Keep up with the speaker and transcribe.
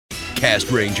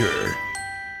Cast Ranger.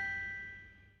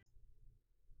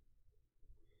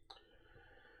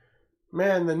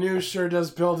 Man, the news sure does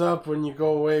build up when you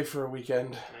go away for a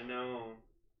weekend. I know.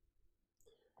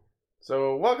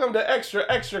 So, welcome to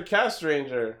Extra Cast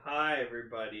Ranger. Hi,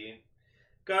 everybody.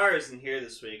 Gar isn't here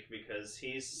this week because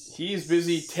he's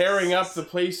busy tearing up the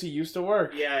place he used to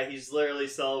work. Yeah, he's literally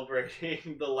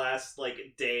celebrating the last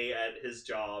day at his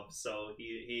job. So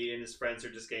he and his friends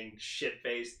are just getting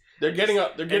shit-faced. They're getting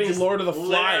Lord of the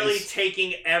Flies. Literally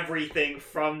taking everything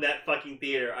from that fucking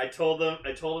theater. I told him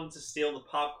to steal the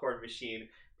popcorn machine,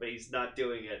 but he's not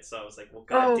doing it. So I was like, well,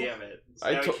 god damn it!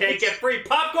 So now we can't get free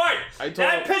popcorn. I'm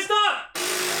pissed off.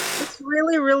 It's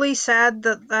really, really sad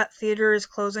that theater is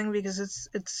closing because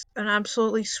it's an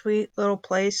absolutely sweet little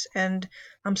place, and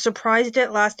I'm surprised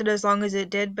it lasted as long as it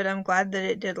did, but I'm glad that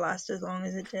it did last as long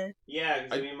as it did. Yeah,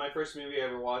 because my first movie I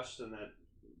ever watched in that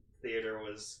theater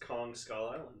was Kong Skull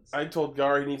Island. I told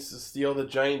Gar he needs to steal the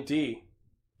giant D.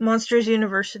 Monsters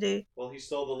University. Well, he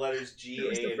stole the letters G,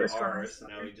 A, and R, so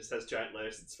now he just has giant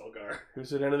letters that spell Gar. Who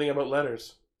said anything about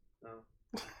letters? Oh.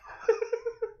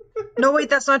 No, wait,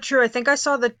 that's not true. I think I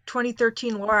saw the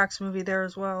 2013 Lorax movie there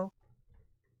as well.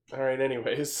 Alright,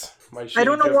 anyways. I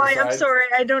don't know why. I'm sorry.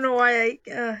 I don't know why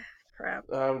crap.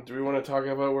 Do we want to talk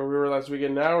about where we were last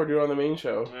weekend now, or do it on the main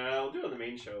show? We'll do it on the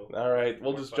main show. Alright,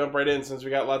 we'll just jump right in since we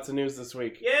got lots of news this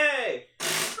week. Yay!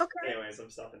 Okay. Anyways, I'm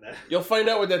stopping that. You'll find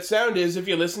out what that sound is if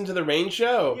you listen to the main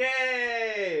show.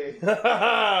 Yay!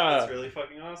 That's really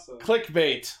fucking awesome.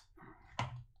 Clickbait.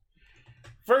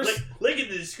 First, link in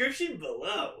the description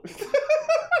below.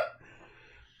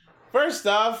 First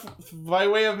off, by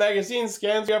way of magazine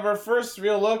scans, we have our first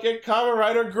real look at Kamen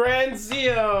Rider Grand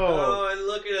Zeo. Oh, and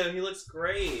look at him. He looks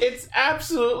great. It's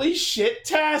absolutely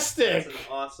shit-tastic. It's an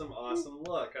awesome, awesome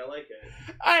look. I like it.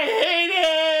 I hate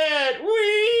it!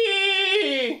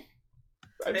 Whee!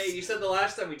 Hey, you said the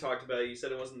last time we talked about it, you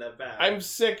said it wasn't that bad. I'm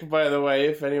sick, by the way,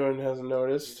 if anyone hasn't You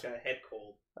noticed. just got a head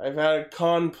cold. I've had a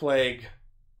con plague,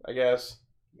 I guess.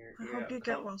 I hope you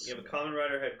get well You have a Kamen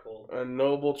Rider head cold. A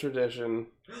noble tradition.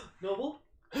 Noble?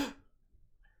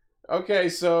 Okay,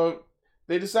 so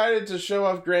they decided to show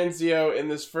off Grand Zeo in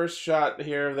this first shot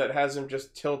here that has him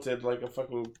just tilted like a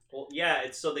fucking... Well, yeah,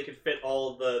 it's so they could fit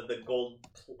all the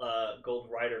gold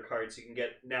Rider cards you can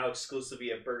get now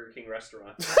exclusively at Burger King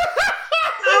restaurants.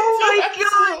 Oh my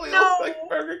god, no! Like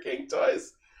Burger King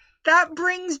toys. That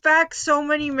brings back so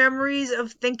many memories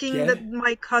of thinking that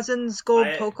my cousin's gold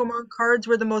Pokemon cards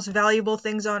were the most valuable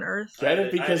things on Earth. Get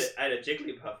it because I had a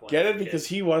Jigglypuff one. Get it because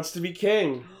he wants to be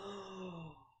king.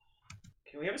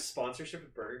 Can we have a sponsorship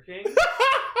with Burger King?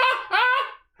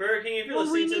 Burger King, if you're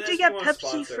listening we to need this, to get we want Pepsi to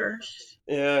sponsor. first.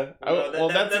 Yeah.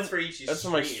 That's for each. That's for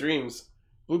my streams.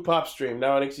 Blue Pop stream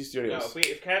now on XC Studios. No,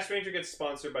 if Cast Ranger gets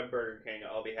sponsored by Burger King,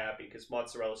 I'll be happy because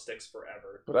mozzarella sticks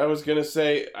forever. But I was gonna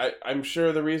say, I'm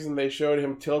sure the reason they showed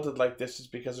him tilted like this is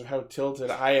because of how tilted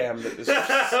I am. That this,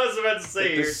 I was about to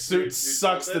say this suit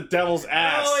sucks the devil's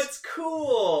ass. No, it's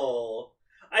cool.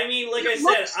 I mean, like I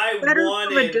said,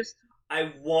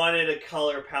 I wanted a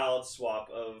color palette swap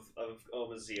of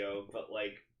Omazeo, but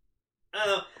like, I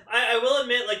don't know. I will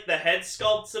admit, like, the head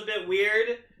sculpt's a bit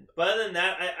weird, but other than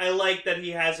that, I like that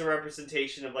he has a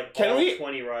representation of, like,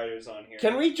 20 riders on here.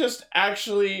 Can we just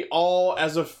actually all,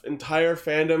 as an entire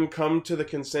fandom, come to the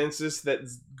consensus that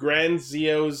Grand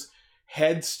Zeo's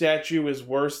head statue is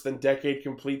worse than Decade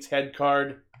Complete's head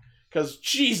card? Because,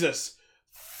 Jesus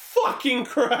fucking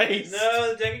Christ!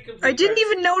 No, the Decade Complete I didn't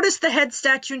even notice the head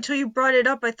statue until you brought it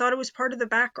up. I thought it was part of the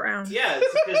background. Yeah,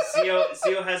 it's because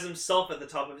Zeo has himself at the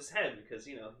top of his head because,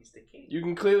 you know, he's the king. You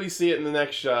can clearly see it in the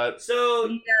next shot. So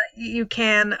yeah, you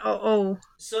can.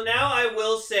 So now I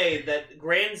will say that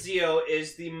Grand Zeo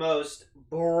is the most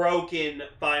broken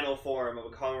final form of a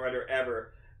Kamen Rider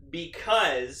ever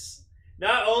because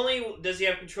not only does he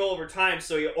have control over time,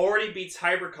 so he already beats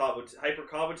Hyper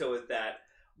Kabuto with that,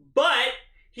 but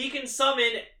he can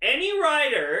summon any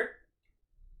rider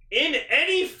in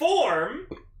any form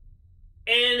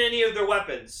and any of their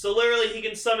weapons. So literally he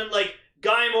can summon like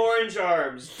Gaim Orange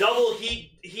Arms, Double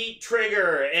Heat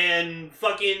Trigger, and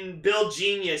fucking Bill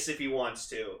Genius if he wants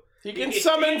to. He can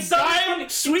summon Gaim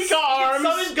Suika Arms!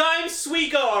 Summon Gaim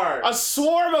Suika Arms! A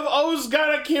swarm of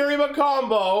Ozgata Kirima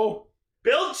combo!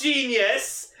 Bill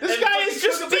Genius! This guy is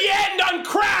just the end on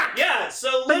crack! Yeah, so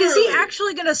literally... But is he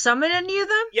actually going to summon any of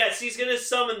them? Yes, he's going to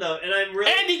summon them, and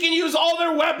And he can use all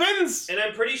their weapons! And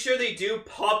I'm pretty sure they do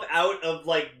pop out of,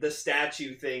 like, the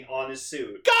statue thing on his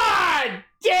suit. God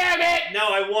damn it! No,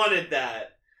 I wanted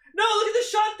that. No, look at the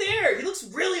shot there! He looks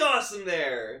really awesome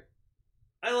there!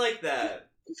 I like that.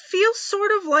 It feels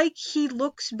sort of like he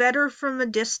looks better from a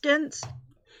distance.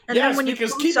 And yes, then when you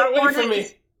because close keep it up away on from it, me.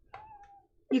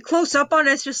 you close up on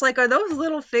it, it's just like, are those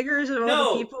little figures of all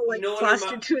No, the people you like know what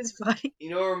plastered to his body? You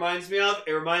know what it reminds me of?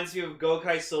 It reminds me of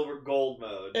Gokai Silver Gold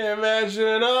mode.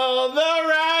 Imagine all the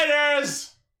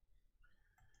riders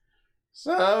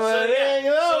summoning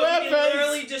the So he weapons. can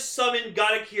literally just summon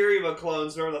Gadakirima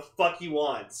clones wherever the fuck he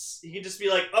wants. He can just be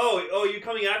like, oh, you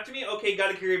coming after me? Okay,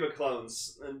 Gadakirima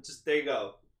clones. And just, there you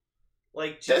go.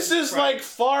 Like, This Jesus is Christ. like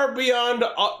far beyond.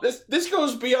 This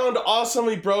goes beyond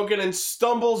awesomely broken and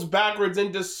stumbles backwards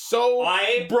into so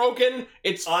broken.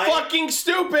 It's fucking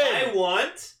stupid.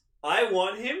 I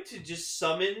want him to just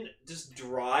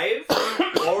drive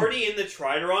already in the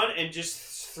Trideron and just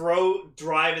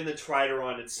drive in the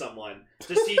Trideron at someone.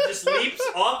 He just leaps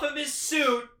off of his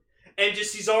suit and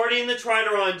he's already in the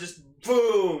Trideron, just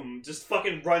boom, just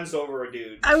fucking runs over a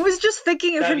dude. I was just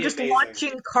thinking of That'd him be just amazing.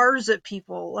 launching cars at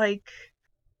people, like.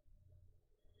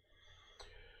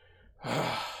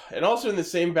 And also in the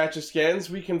same batch of scans,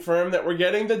 we confirm that we're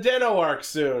getting the Den-O arc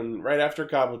soon, right after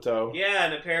Kabuto. Yeah,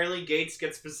 and apparently Gates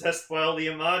gets possessed by all the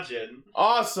Imagine.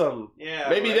 Awesome. Yeah.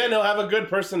 Maybe right? then he'll have a good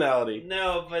personality.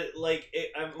 No, but like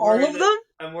All of them?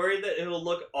 I'm worried that it'll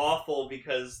look awful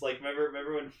because like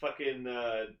remember when fucking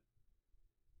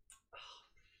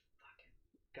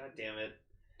God damn it.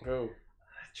 Who?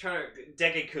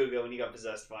 Deke Kuga when he got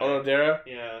possessed by Onodera?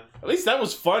 Yeah. At least that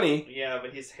was funny. Yeah,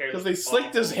 but his hair Because they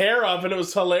slicked his hair up and it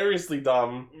was hilariously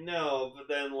dumb. No, but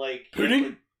then like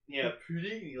Pudding?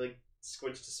 Pudding, he like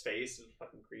squinched his face. It was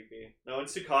fucking creepy. No, when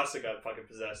Tsukasa got fucking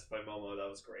possessed by Momo, that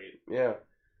was great. Yeah.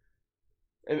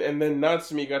 And then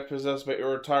Natsumi got possessed by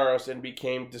Urotaros and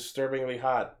became disturbingly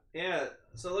hot. Yeah,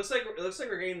 so it looks like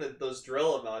we're getting those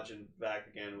drill Imagine back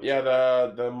again. Yeah,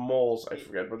 the moles, I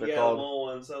forget what they're called. Yeah, the mole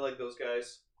ones. I like those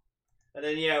guys. And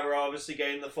then we're obviously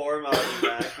getting the 4 Imagine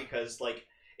back because like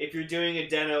if you're doing a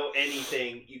Den-O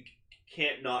anything, you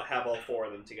can't not have all 4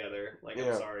 of them together. Like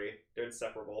I'm sorry, they're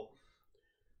inseparable.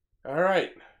 All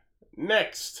right,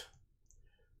 next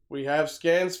we have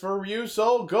scans for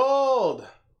Ryusoul Gold.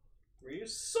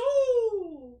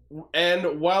 Ryusoul!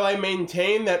 And while I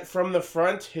maintain that from the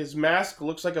front his mask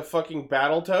looks like a fucking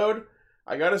Battletoad,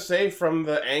 I gotta say from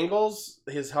the angles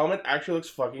his helmet actually looks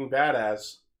fucking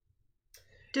badass.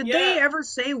 Did they ever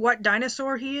say what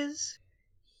dinosaur he is?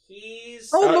 He's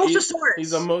Mosasaurus.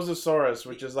 He's a Mosasaurus,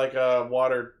 which is like a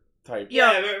water type.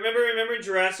 Yeah, remember in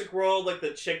Jurassic World, like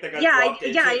the chick that got dropped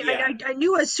into I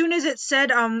knew as soon as it said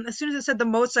the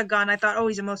Mosa gun, I thought, oh,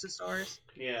 he's a Mosasaurus.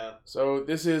 Yeah. So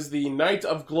this is the Knight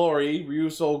of Glory,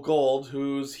 Ryusoul Gold,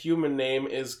 whose human name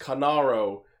is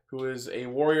Kanaro, who is a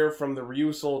warrior from the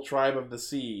Ryusoul tribe of the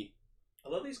sea. I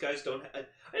love these guys don't.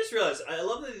 I just realized I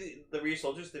love the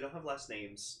Ryusoulers. They don't have last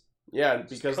names. Yeah,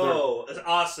 because Ko,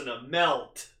 Asuna,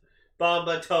 Melt,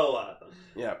 Bamba Toa.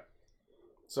 Yeah.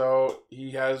 So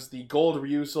he has the gold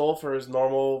Ryusoul for his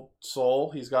normal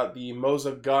soul. He's got the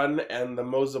Mosa gun and the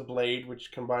Mosa blade,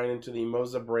 which combine into the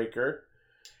Mosa breaker.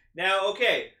 Now,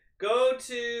 okay, go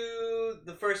to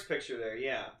the first picture there.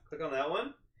 Yeah, click on that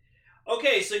one.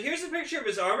 Okay, so here's a picture of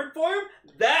his armored form.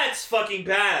 That's fucking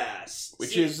badass.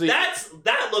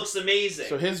 That looks amazing.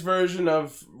 So his version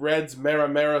of Red's Mera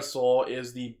Mera soul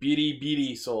is the Beady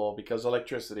Beady soul because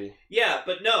electricity. Yeah,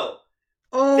 but no.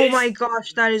 Oh my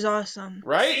gosh, that is awesome.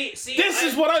 Right? This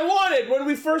is what I wanted when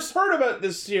we first heard about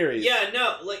this series. Yeah,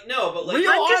 but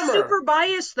I'm just super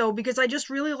biased though because I just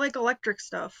really like electric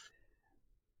stuff.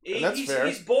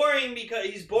 He's boring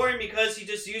because he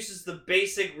just uses the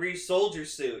basic Ryusoldier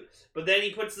suit. But then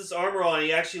he puts this armor on,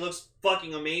 he actually looks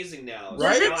fucking amazing now.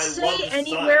 Does it say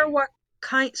anywhere what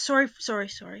kind... Sorry.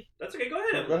 That's okay, go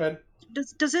ahead. Go ahead.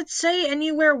 Does it say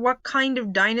anywhere what kind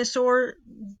of dinosaur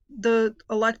the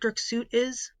electric suit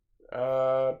is?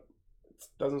 It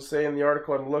doesn't say in the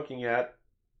article I'm looking at.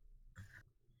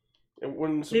 It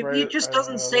wouldn't surprise... Maybe it just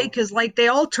doesn't say, because like, they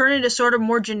all turn into sort of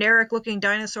more generic-looking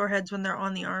dinosaur heads when they're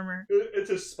on the armor.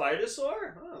 It's a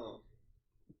Spinosaur?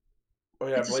 Oh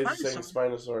yeah, Blaze is saying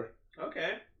Spinosaur.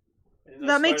 Okay.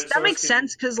 That makes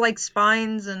sense, because like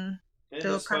spines and...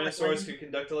 those Spinosaurs can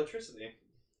conduct electricity.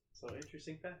 So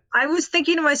interesting fact. I was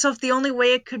thinking to myself, the only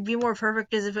way it could be more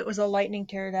perfect is if it was a lightning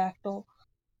pterodactyl.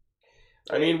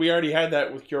 I mean, we already had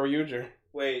that with Kyoryuger.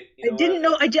 Wait,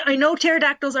 I know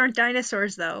pterodactyls aren't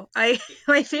dinosaurs though.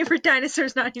 My favorite dinosaur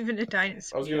is not even a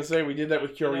dinosaur. I was gonna say we did that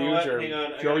with Kyoryuger. Hang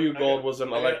on, Kyoryu Gold was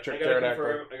an electric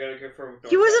pterodactyl. I gotta confirm.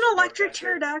 He was an electric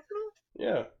pterodactyl?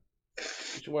 Yeah.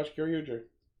 You should watch Kyoryuger.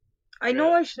 I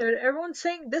know I should. Everyone's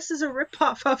saying this is a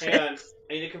ripoff of it. Hang on,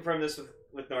 I need to confirm this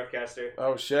with Northcaster.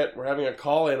 Oh shit, we're having a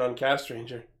call-in on Cast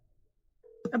Ranger.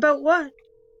 About what?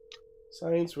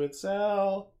 Science with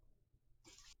Sal.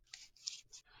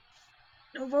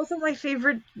 No, both of my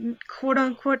favorite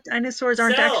quote-unquote dinosaurs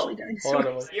aren't Cell! actually Hold on,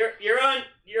 dinosaurs. Emily.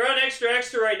 You're on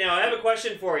extra right now. I have a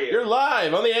question for you. You're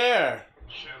live on the air.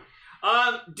 Shoot.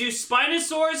 Do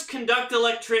Spinosaurs conduct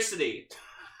electricity?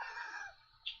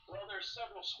 Well, there's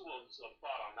several schools of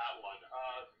thought on that one.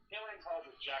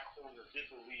 Paleontologist Jack Holder did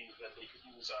believe that they could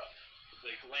use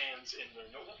the glands in their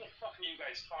nose. What the fuck are you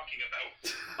guys talking about?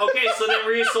 Okay, so then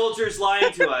Rear-Soldier's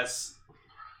lying to us.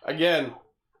 Again.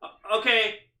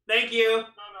 Okay, thank you. No.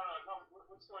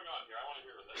 What's going on here? I want to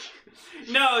hear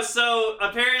this. No, so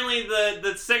apparently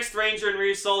the 6th Ranger and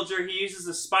Rear-Soldier, he uses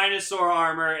a Spinosaur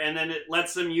armor, and then it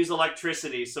lets him use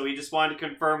electricity. So we just wanted to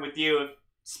confirm with you if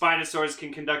Spinosaurs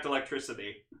can conduct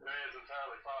electricity. That is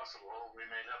entirely possible. We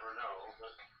may never know,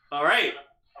 but All right.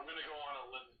 I'm gonna go on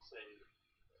a limb and say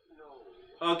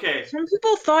no. Okay. Some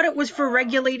people thought it was for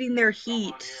regulating their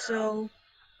heat, so...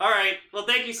 All right. Well,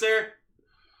 thank you, sir.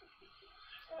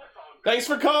 Thanks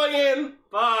for calling in.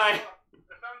 Bye. It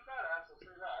sounds badass.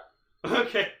 I'll say that.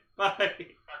 Okay. Bye. Talk to you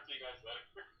guys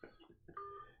later.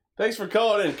 Thanks for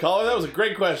calling in, caller. That was a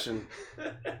great question.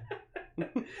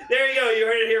 There you go. You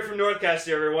heard it here from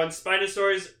Northcaster, everyone.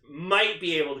 Spinosaurs might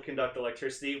be able to conduct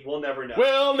electricity. We'll never know.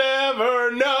 We'll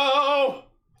never know.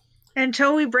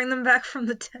 Until we bring them back from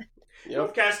the dead.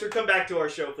 Yep. Northcaster, come back to our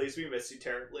show, please. We miss you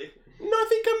terribly.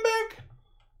 Nothing come back.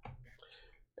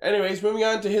 Anyways, moving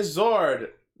on to his Zord.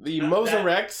 The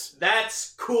Mosarex.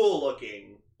 That's cool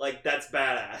looking. Like, that's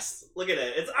badass. Look at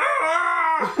it. It's...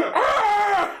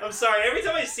 I'm sorry. Every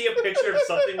time I see a picture of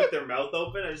something with their mouth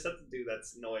open, I just have to do that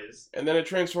noise. And then it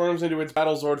transforms into its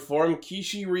Battle Zord form,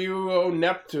 Kishi Ryuo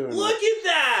Neptune. Look at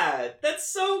that! That's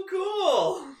so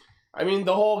cool! I mean,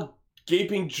 the whole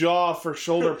gaping jaw for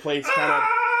shoulder plates kind of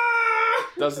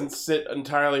doesn't sit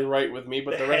entirely right with me,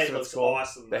 but the rest of it's cool.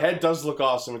 Awesome. The head does look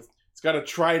awesome. It's got a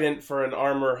trident for an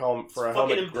armor helmet, for a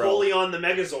fucking helmet grill. Empoleon the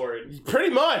Megazord.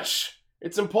 Pretty much!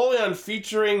 It's Empoleon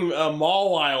featuring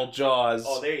Mawile jaws.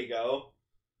 Oh, there you go.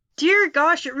 Dear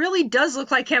gosh, it really does look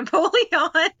like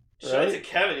Empoleon. Show it to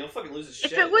Kevin, he'll fucking lose his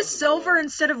shit. If it was That's silver Empoleon.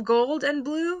 instead of gold and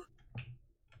blue.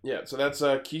 Yeah, so that's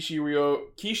Kishi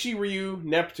Ryu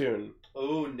Neptune.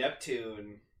 Oh,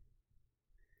 Neptune.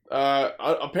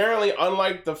 Apparently,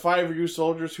 unlike the 5 Ryu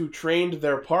soldiers who trained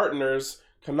their partners,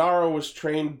 Kanaro was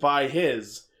trained by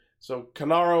his. So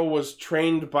Kanaro was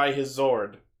trained by his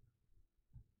Zord.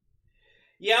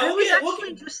 Yeah, I we'll was get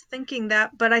actually just thinking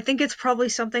that, but I think it's probably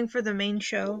something for the main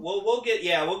show. we'll get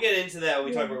into that when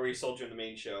we talk about Re-Soldier in the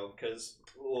main show, because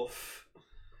oof.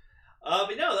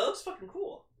 But no, that looks fucking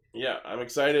cool. Yeah, I'm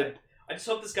excited. I just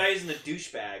hope this guy isn't a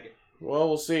douchebag. Well,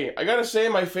 we'll see. I gotta say,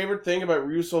 my favorite thing about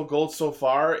Ryusoul Gold so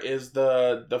far is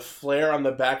the flare on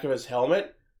the back of his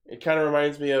helmet. It kind of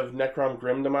reminds me of Necrom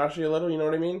Grim Damashi a little, you know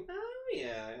what I mean? Oh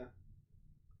yeah.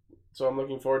 So I'm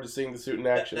looking forward to seeing the suit in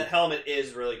action. The helmet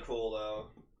is really cool though.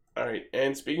 Alright,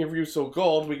 and speaking of Ryusoul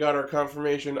Gold, we got our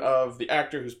confirmation of the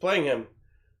actor who's playing him.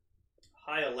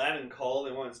 Hi, Aladdin called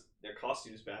and wants their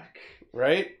costumes back.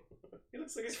 Right? He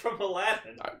looks like he's from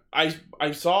Aladdin.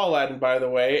 I saw Aladdin, by the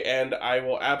way, and I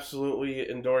will absolutely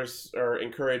endorse or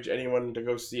encourage anyone to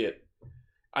go see it.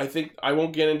 I think, I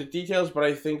won't get into details, but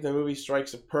I think the movie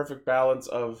strikes a perfect balance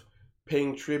of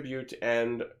paying tribute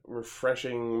and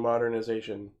refreshing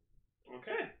modernization.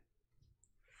 Okay.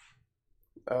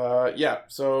 Yeah,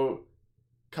 so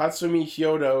Katsumi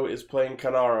Hyodo is playing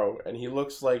Kanaro, and he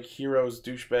looks like Hiro's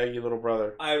douchebaggy little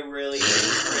brother. I really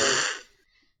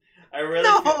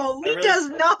No, he does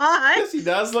not. Yes, he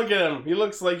does. Look at him. He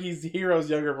looks like he's Hiro's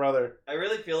younger brother. I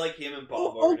really feel like him and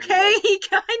Bomba are Okay, he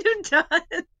kind of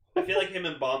does. I feel like him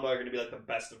and Bomba are gonna be like the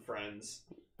best of friends.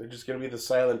 They're just gonna be the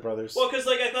Silent Brothers. Well, because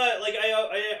like I thought, like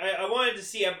I wanted to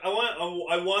see. I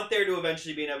want there to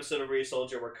eventually be an episode of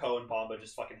Re-Soldier where Ko and Bomba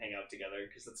just fucking hang out together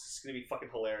because that's just gonna be fucking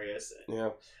hilarious. Yeah.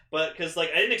 But because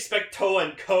like I didn't expect Toa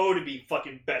and Ko to be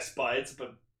fucking best buds,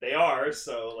 but they are.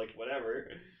 So like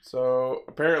whatever. So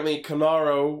apparently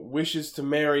Kanaro wishes to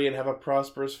marry and have a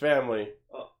prosperous family.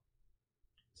 Oh,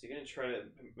 is he gonna try to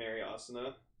marry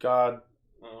Asuna? God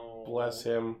Oh, bless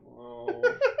him. Oh,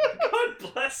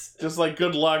 God bless. Just like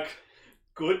good luck.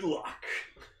 Good luck.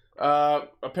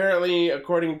 Apparently,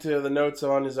 according to the notes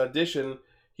on his audition,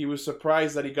 he was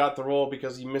surprised that he got the role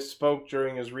because he misspoke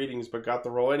during his readings, but got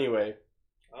the role anyway.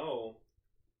 Oh.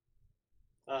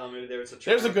 Maybe there's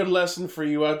There's a good lesson for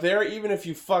you out there. Even if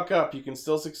you fuck up, you can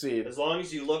still succeed. As long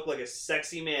as you look like a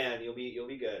sexy man, you'll be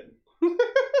good. I mean,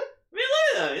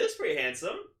 look at him. He looks pretty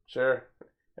handsome. Sure.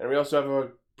 And we also have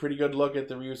a pretty good look at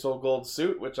the Ryusoul Gold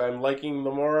suit, which I'm liking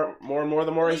the more and more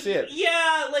the more I see it.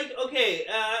 Yeah, like okay.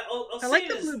 I'll I say like it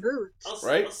the as, blue boots.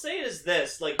 I'll say it as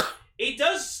this: like, it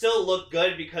does still look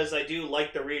good because I do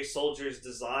like the Re-Soldier's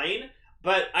design.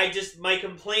 But my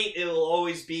complaint, it will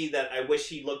always be that I wish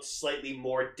he looked slightly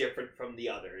more different from the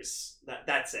others.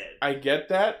 That's it. I get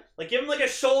that. Like, give him like a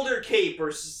shoulder cape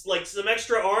or like some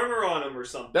extra armor on him or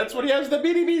something. That's what he has the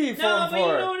beady beady form for. No, but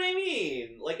you know what I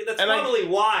mean. Like, that's And probably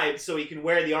why, so he can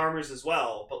wear the armors as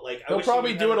well. But like, He'll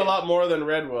probably do it a lot more than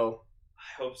Red will.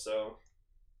 I hope so.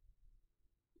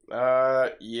 Yeah.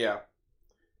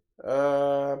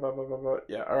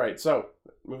 Yeah, alright, so,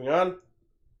 moving on.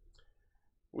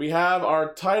 We have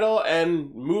our title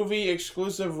and movie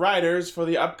exclusive writers for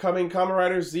the upcoming Kamen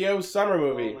Rider Zeo summer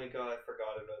movie. Oh my god, I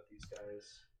forgot about these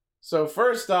guys. So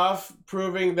first off,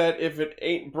 proving that if it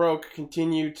ain't broke,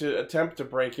 continue to attempt to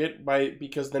break it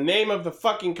because the name of the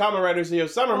fucking Kamen Rider Zeo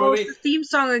summer movie it's the theme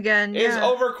song again. is Yeah.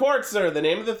 Over Quartzer, the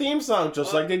name of the theme song,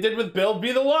 just like they did with Build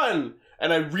Be the One.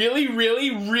 And I really,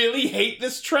 really, really hate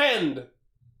this trend.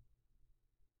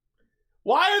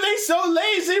 Why are they so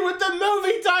lazy with the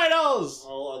movie titles?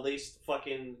 Well, at least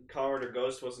fucking Kamen Rider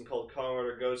Ghost wasn't called Kamen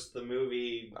Rider Ghost the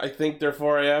movie. I think they're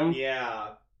 4 a.m. Yeah.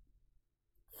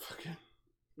 Fucking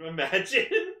Imagine.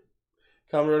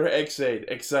 Kamen Rider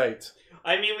Excite.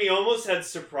 I mean, we almost had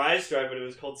Surprise Drive, but it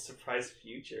was called Surprise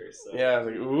Future. So. Yeah,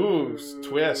 like, ooh,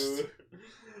 twist.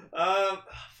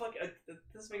 Fuck, that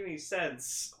doesn't make any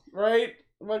sense. Right?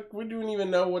 Like, we don't even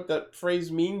know what that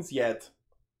phrase means yet.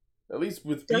 At least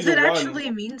with Does Be it the One. actually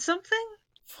mean something?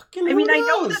 Fucking I mean, who I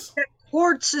know knows? that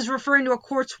quartz is referring to a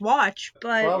quartz watch,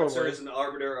 but Probably. Quartzer is an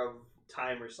arbiter of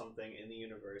time or something in the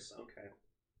universe. Okay.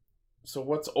 So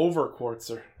what's Over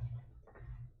Quartzer?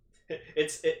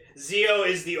 Zeo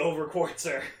is the over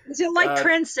Quartzer. is it like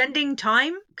transcending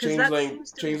time? Because that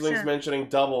seems to make Changeling's sense. mentioning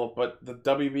Double, but the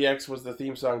WBX was the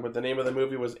theme song, but the name of the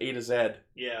movie was A to Z.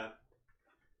 Yeah.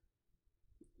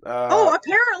 Oh,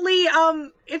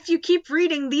 apparently, if you keep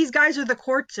reading, these guys are the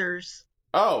quartzers.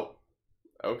 Oh,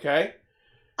 okay.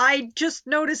 I just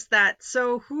noticed that.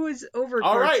 So who is over?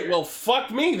 All right, Quartzer? well,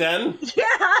 fuck me then.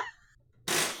 Yeah.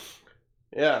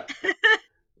 Yeah.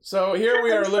 So here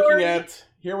we are I'm looking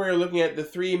sorry. at the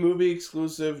 3 movie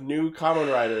exclusive new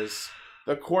Kamen Riders,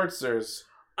 the Quartzers.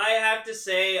 I have to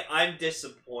say, I'm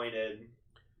disappointed.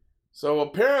 So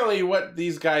apparently, what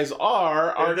these guys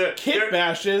are They're- kit they're-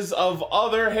 bashes of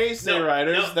other Heisei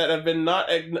riders no. that have been not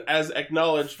as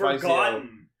acknowledged by Zeo.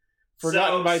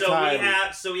 Forgotten by time.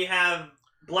 We have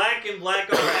Black and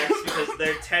Black RX because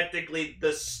they're technically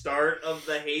the start of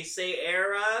the Heisei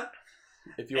era.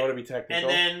 If you want to be technical.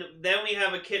 And then we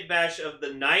have a kit bash of the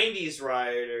 90s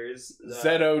riders.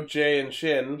 Zeto, J, and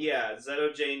Shin. Yeah,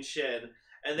 Zeto, Jane, Shin.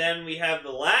 And then we have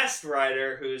the last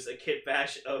rider, who's a kit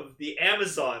bash of the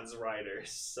Amazon's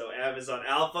riders. So Amazon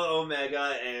Alpha,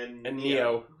 Omega, and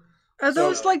Neo. Are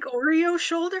those So- like Oreo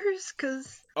shoulders?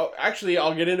 Because Oh, actually,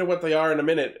 I'll get into what they are in a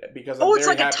minute because I'm it's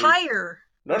very like happy. a tire.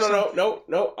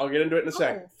 No. I'll get into it in a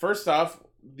sec. Oh. First off,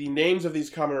 the names of these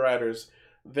Kamen Riders,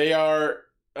 they are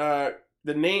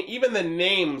even the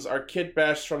names are kit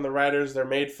bashed from the riders they're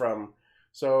made from.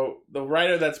 So the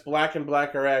rider that's Black and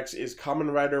Black RX is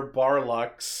Kamen Rider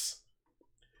Barlux.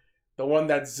 The one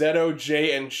that's Zeto,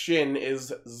 J, and Shin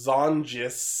is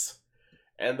Zongis.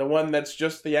 And the one that's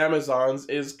just the Amazons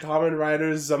is Kamen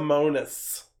Rider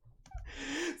Zamonis.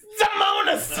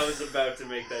 Zamonis! I was about to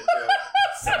make that joke.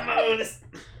 Samonis!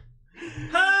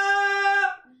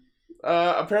 Ha!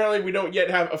 Apparently we don't yet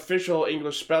have official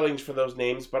English spellings for those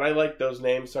names, but I like those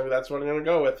names, so that's what I'm gonna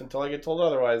go with until I get told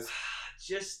otherwise.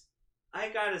 Just, I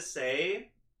gotta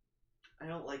say, I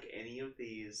don't like any of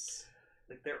these.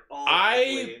 Like, they're all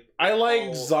ugly. I like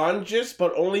Oh. Zongis,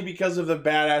 but only because of the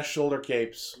badass shoulder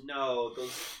capes. No,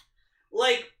 those...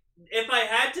 Like, if I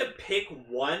had to pick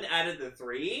one out of the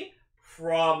 3,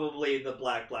 probably the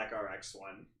Black RX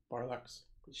one. Barlux.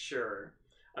 Sure.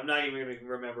 I'm not even going to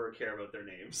remember or care about their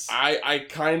names. I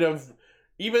kind of,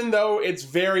 even though it's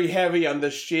very heavy on the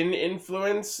Shin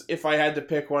influence, if I had to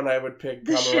pick one, I would pick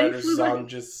The Kamen Shin Rider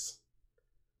influence? Zongis.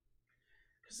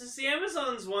 Because the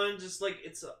Amazons one, just like,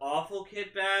 it's an awful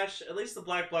kit bash. At least the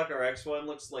Black RX one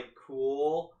looks like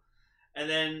cool. And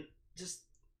then just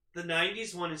the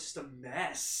 90s one is just a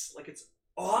mess. Like, it's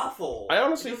awful. I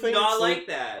honestly do think not it's like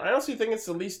that. I honestly think it's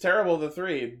the least terrible of the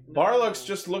 3. No. Barlux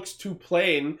just looks too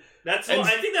plain, That's and-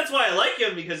 I think that's why I like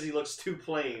him, because he looks too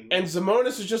plain. and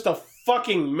Zamonis is just a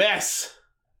fucking mess.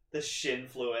 The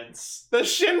Shinfluence. The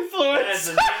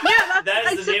Shinfluence! Yeah, That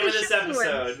is I the name said of this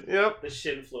Shinfluence. episode. Yep. The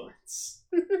Shinfluence.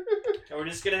 And we're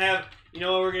just gonna have, you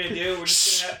know what we're gonna do? We're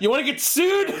just gonna have, You want to get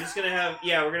sued? we're just gonna have,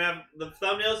 we're gonna have, the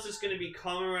thumbnail's just gonna be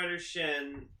Kamen Rider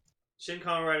Shin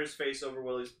Kamen Rider's face over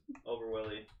Willy.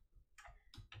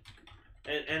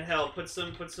 And hell, put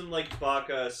some like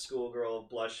Baka schoolgirl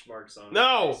blush marks on.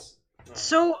 No! his face.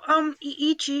 Oh. So,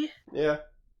 Ichi, Yeah.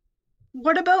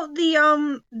 What about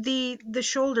the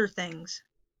shoulder things?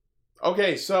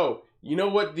 Okay, so you know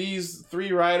what these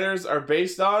 3 riders are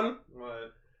based on?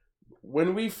 What?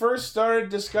 When we first started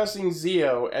discussing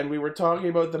Zeo and we were talking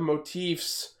about the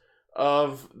motifs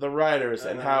of the riders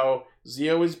and how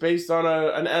Zeo is based on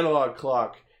an analog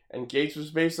clock and Gates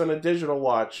was based on a digital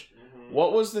watch,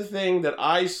 what was the thing that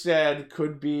I said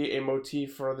could be a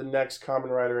motif for the next Kamen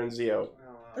Rider in Zeo?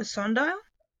 A sundial?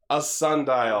 A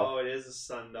sundial. Oh, it is a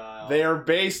sundial. They are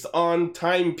based on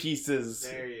timepieces.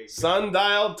 There you go.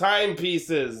 Sundial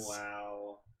timepieces.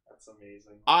 Wow. That's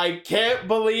amazing. I can't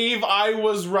believe I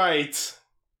was right.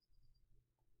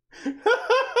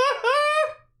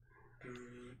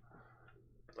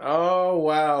 Oh,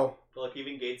 wow. Look,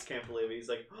 even Gates can't believe it. He's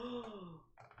like, oh.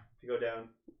 You go down.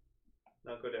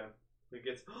 No, go down. It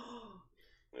gets,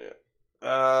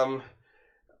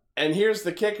 And here's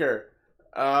the kicker.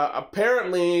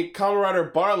 Apparently, Kamen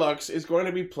Rider Barlux is going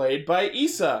to be played by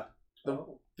Issa,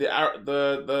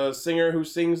 the singer who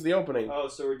sings the opening. Oh,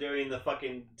 so we're doing the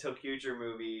fucking Tokyuger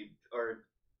movie or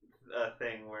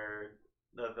thing where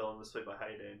the villain was played by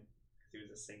Hayden because he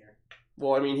was a singer.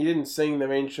 Well, I mean, he didn't sing the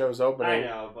main show's opening. I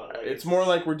know, but like, it's more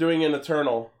like we're doing an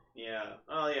Eternal. Yeah.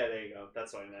 Oh, yeah. There you go.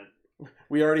 That's what I meant.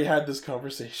 We already had this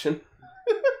conversation.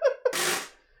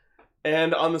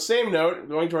 And on the same note,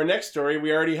 going to our next story,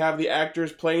 we already have the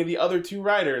actors playing the other 2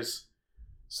 riders.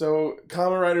 So,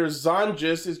 Kamen Rider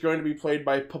Zanjis is going to be played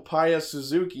by Papaya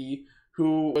Suzuki,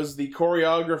 who was the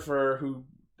choreographer who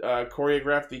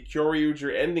choreographed the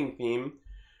Kyoryuger ending theme,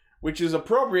 which is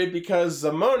appropriate because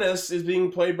Zamonis is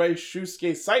being played by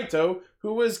Shusuke Saito,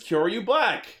 who was Kyoryu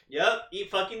Black. Yep.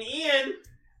 Fucking Ian.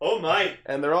 Oh, my.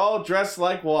 And they're all dressed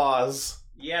like Waz.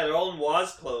 Yeah, they're all in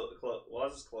Waz's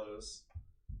clothes.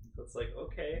 So it's like,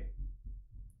 okay.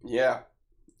 Yeah.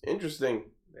 Interesting.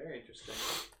 Very interesting.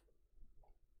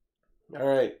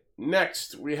 Alright.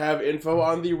 Next, we have info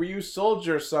on the Ryu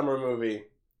Soldier summer movie.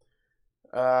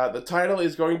 The title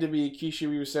is going to be Kishi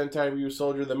Ryu Sentai Ryu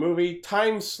Soldier the movie,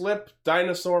 Time Slip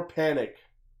Dinosaur Panic.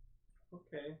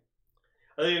 Okay.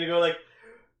 Are they going to go like,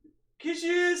 Kishi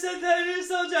Ryu Sentai Ryu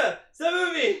Soldier, the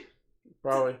movie!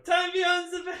 Probably. Time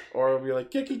beyond the... Or it'll be like,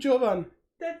 Kiki Joban.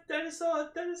 Dinosaur.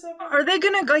 Are they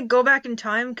gonna like go back in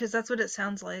time? Because that's what it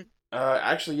sounds like.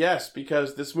 Actually, yes,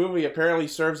 because this movie apparently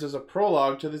serves as a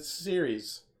prologue to the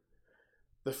series.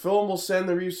 The film will send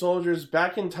the Ryu soldiers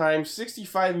back in time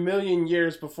 65 million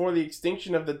years before the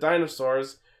extinction of the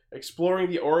dinosaurs, exploring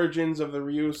the origins of the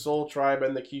Ryu Soul Tribe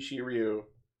and the Kishi Ryu.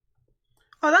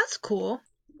 Oh, that's cool.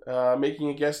 Making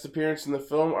a guest appearance in the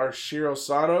film are Shiro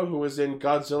Sano, who was in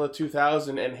Godzilla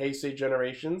 2000 and Heisei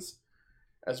Generations,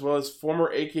 as well as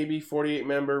former AKB48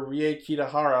 member Rie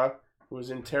Kitahara, who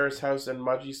was in Terrace House and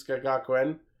Majiska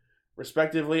Gakuen,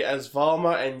 respectively as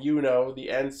Valma and Yuno, the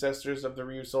ancestors of the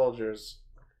Ryu soldiers.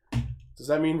 Does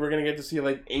that mean we're going to get to see,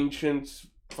 like, ancient,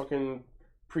 fucking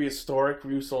prehistoric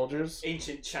Ryu soldiers?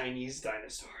 Ancient Chinese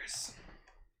dinosaurs.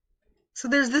 So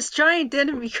there's this giant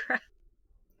enemy crap.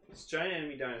 It's giant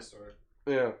enemy dinosaur.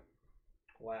 Yeah.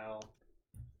 Wow.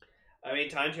 I mean,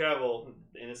 time travel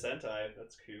in a Sentai,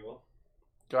 that's cool.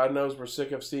 God knows we're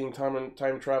sick of seeing time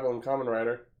travel in Kamen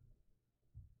Rider.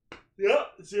 Yeah,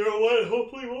 01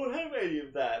 hopefully won't have any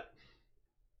of that.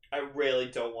 I really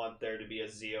don't want there to be a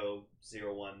Zeo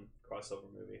 01 crossover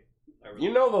movie.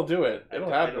 You know they'll do it. It'll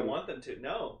happen. I don't want them to.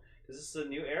 No, because this is a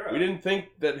new era. We didn't think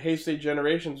that Heisei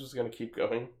Generations was going to keep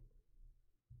going.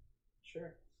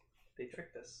 Sure. They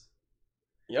tricked us.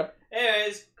 Yep.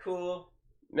 Anyways, cool.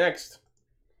 Next.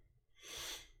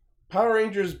 Power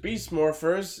Rangers Beast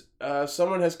Morphers.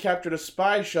 Someone has captured a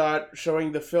spy shot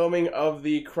showing the filming of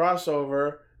the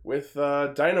crossover with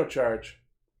Dino Charge.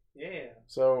 Yeah.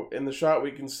 So in the shot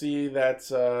we can see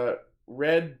that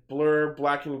Red, Blur,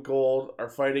 Black, and Gold are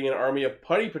fighting an army of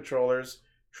Putty Patrollers,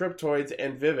 Triptoids,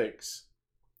 and Vivix.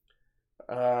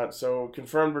 So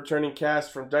confirmed returning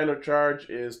cast from Dino Charge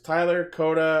is Tyler,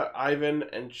 Coda, Ivan,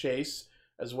 and Chase,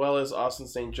 as well as Austin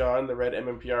St. John, the Red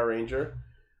MMPR Ranger.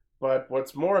 But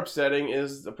what's more upsetting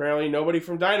is apparently nobody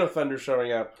from Dino Thunder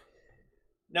showing up.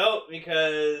 No,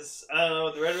 because I don't know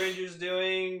what the Red Ranger's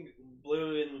doing.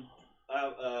 Blue and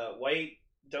white,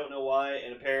 don't know why.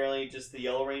 And apparently just the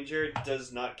Yellow Ranger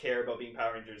does not care about being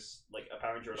Power Rangers, like a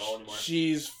Power Ranger at all anymore.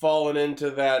 She's fallen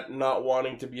into that not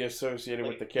wanting to be associated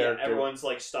with the character. Yeah, everyone's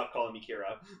like, stop calling me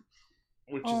Kira.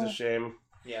 Which is a shame.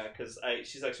 Yeah, because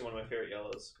she's actually one of my favorite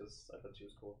Yellows, because I thought she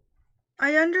was cool.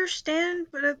 I understand,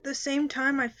 but at the same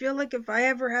time, I feel like if I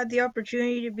ever had the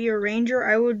opportunity to be a ranger,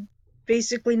 I would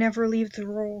basically never leave the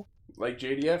role. Like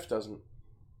JDF doesn't.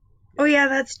 Oh yeah,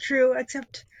 that's true,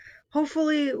 except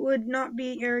hopefully it would not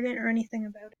be arrogant or anything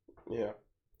about it. Yeah.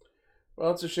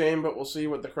 Well, it's a shame, but we'll see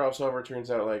what the crossover turns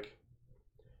out like.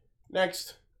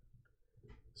 Next.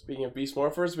 Speaking of Beast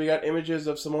Morphers, we got images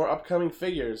of some more upcoming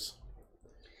figures.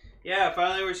 Yeah,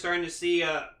 finally we're starting to see,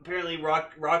 apparently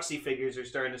Roxy figures are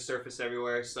starting to surface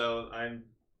everywhere, so I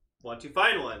want to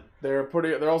find one.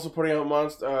 They're also putting out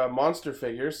monster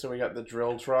figures, so we got the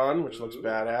Drilltron, which looks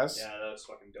badass. Yeah, that was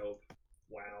fucking dope.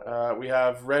 Wow. We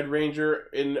have Red Ranger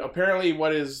in apparently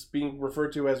what is being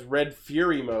referred to as Red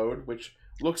Fury mode, which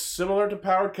looks similar to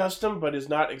Powered Custom, but is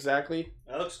not exactly.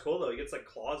 That looks cool, though. He gets, like,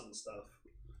 claws and stuff.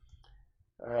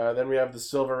 Then we have the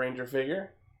Silver Ranger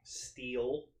figure.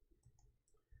 Steel.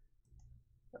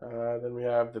 Then we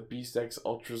have the Beast X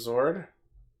Ultra Zord.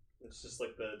 It's just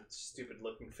like the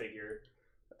stupid-looking figure.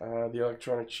 The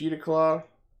Electronic Cheetah Claw.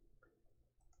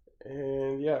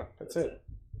 And yeah, that's it.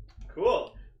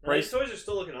 Cool. Now, Price- these toys are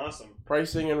still looking awesome.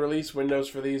 Pricing and release windows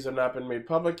for these have not been made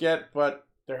public yet, but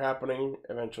they're happening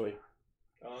eventually.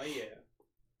 Oh, yeah.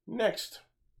 Next.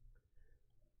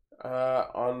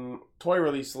 On toy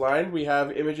release line, we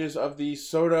have images of the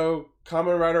Soto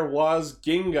Kamen Rider Waz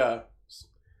Ginga.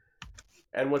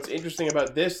 And what's interesting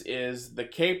about this is the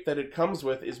cape that it comes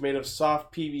with is made of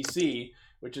soft PVC,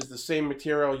 which is the same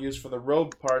material used for the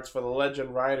robe parts for the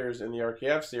Legend Riders in the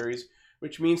RKF series,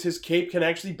 which means his cape can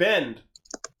actually bend.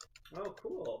 Oh,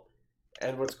 cool.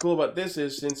 And what's cool about this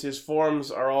is, since his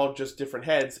forms are all just different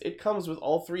heads, it comes with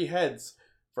all 3 heads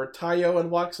for Taiyo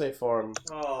and Waxai form.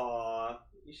 Aww.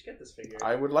 You should get this figure.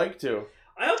 I would like to.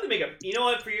 I hope they make a... You know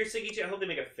what? For your Sigichi, I hope they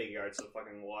make a figure art so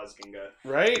fucking Waz Ginga.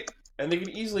 Right? And they could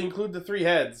easily include the 3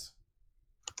 heads.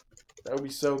 That would be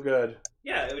so good.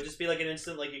 Yeah, it would just be like an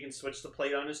instant, like you can switch the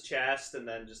plate on his chest and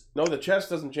then just... No, the chest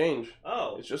doesn't change.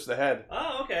 Oh. It's just the head.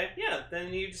 Oh, okay. Yeah,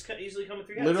 then you just easily come with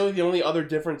 3 heads. Literally, the only other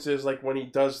difference is, like, when he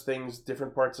does things,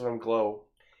 different parts of him glow.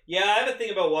 Yeah, I have a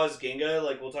thing about Waz Ginga,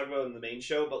 like, we'll talk about it in the main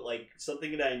show, but, like,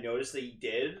 something that I noticed that he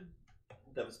did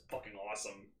that was fucking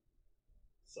awesome.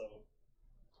 So...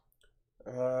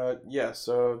 Yeah,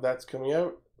 so that's coming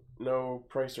out. No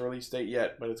price or release date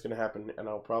yet, but it's going to happen, and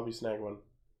I'll probably snag one.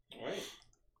 Alright.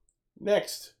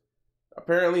 Next.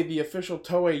 Apparently, the official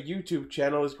Toei YouTube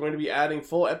channel is going to be adding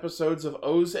full episodes of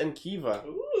Oz and Kiva.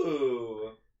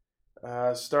 Ooh.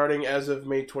 Starting as of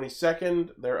May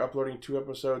 22nd, they're uploading 2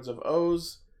 episodes of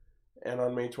Oz, and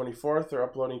on May 24th, they're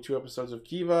uploading 2 episodes of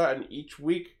Kiva, and each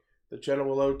week, the channel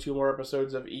will load 2 more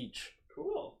episodes of each.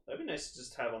 Cool. That'd be nice to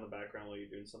just have on the background while you're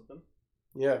doing something.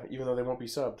 Yeah, even though they won't be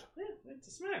subbed. Yeah, it's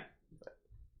a smack.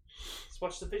 Let's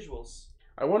watch the visuals.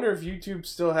 I wonder if YouTube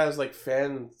still has, like,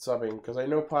 fan subbing, because I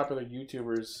know popular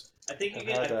YouTubers... I think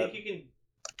you can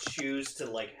choose to,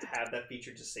 like, have that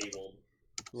feature disabled.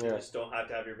 So you just don't have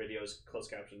to have your videos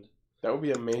closed captioned. That would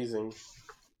be amazing.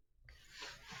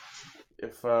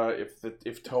 If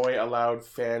Toei allowed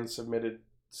fan submitted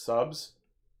subs,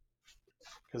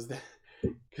 because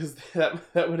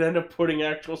that would end up putting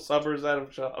actual subbers out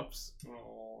of jobs.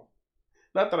 Oh.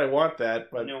 Not that I want that,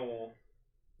 but No.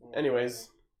 anyways.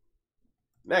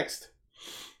 Next.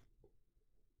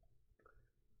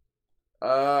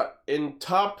 In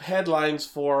top headlines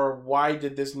for why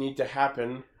did this need to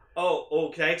happen?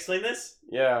 Oh, can I explain this?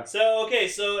 Yeah. So,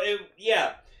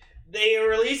 they are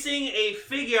releasing a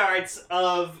figure arts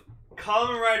of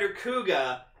Kamen Rider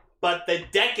Kuga, but the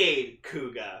Decade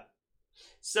Kuga.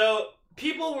 So,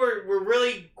 people were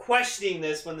really questioning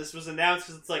this when this was announced,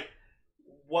 because it's like,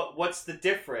 what's the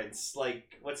difference?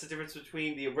 Like, what's the difference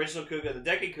between the original Kuga and the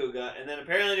Decade Kuga? And then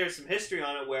apparently there's some history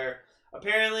on it where,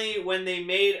 apparently when they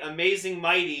made Amazing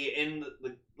Mighty in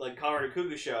the Kamen Rider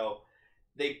Kuga show,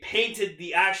 they painted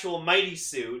the actual Mighty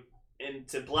suit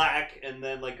into black and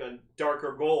then like a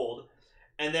darker gold,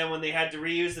 and then when they had to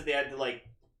reuse it, they had to like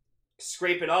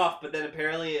scrape it off. But then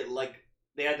apparently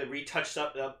they had to retouch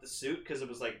up the suit because it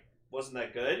was like wasn't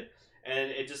that good,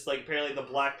 and it just like apparently the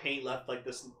black paint left like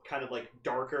this kind of like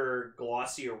darker,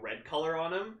 glossier red color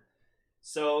on him.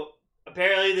 So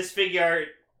apparently this figure art,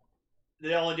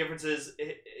 the only difference is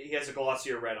he has a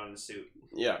glossier red on his suit.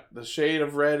 Yeah, the shade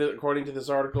of red, according to this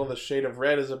article, the shade of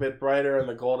red is a bit brighter and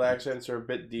the gold accents are a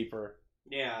bit deeper.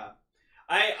 Yeah.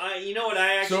 I you know what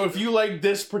I actually... So if you like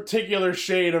this particular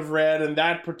shade of red and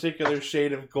that particular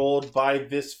shade of gold, buy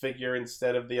this figure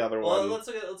instead of the other one. Let's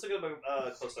look at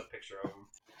a close-up picture of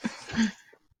him.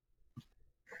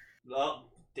 Well,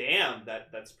 damn,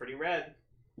 that's pretty red.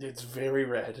 It's very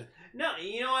red. No,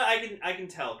 you know what? I can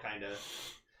tell, kind of.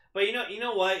 But you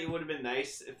know what? It would have been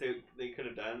nice if they could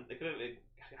have done. They could have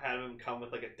had him come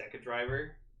with like a Deca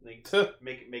driver, like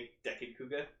make Decade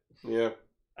Kuga. Yeah,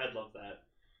 I'd love that.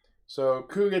 So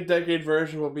Kuga Decade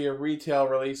version will be a retail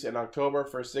release in October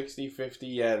for 60-50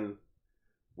 yen.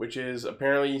 which is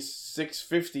apparently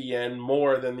 650 yen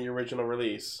more than the original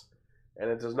release. And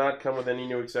it does not come with any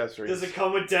new accessories. Does it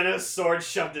come with Deno's sword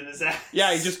shoved in his ass?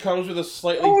 Yeah, he just comes with a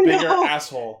slightly Oh, bigger no.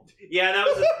 asshole. Yeah,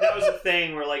 that was a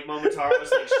thing where like Momotaro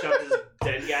was like shoved his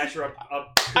Dengasher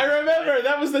up. I remember,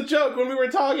 that was the joke when we were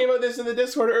talking about this in the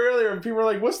Discord earlier, and people were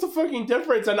like, what's the fucking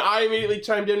difference? And I immediately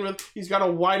chimed in with, he's got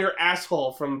a wider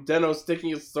asshole from Deno sticking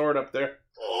his sword up there.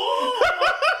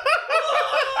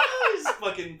 He's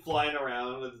fucking flying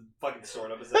around with fucking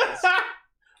sword up his ass.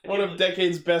 One of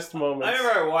Decade's best moments. I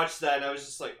remember I watched that and I was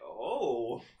just like,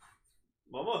 oh,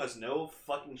 Momo has no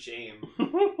fucking shame.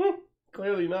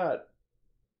 Clearly not.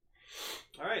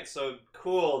 Alright, so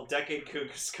cool, Decade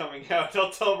Kook is coming out.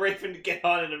 I'll tell Raven to get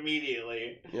on it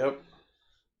immediately. Yep.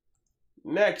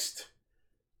 Next,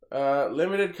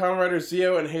 limited Kamen Rider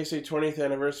Zio and Heisei 20th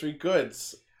anniversary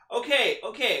goods.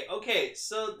 Okay,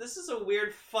 so this is a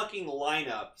weird fucking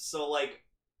lineup. So, like,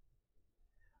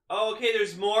 oh, okay,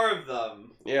 there's more of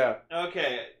them. Yeah.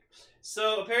 Okay,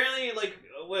 so apparently, like,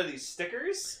 what are these,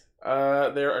 stickers?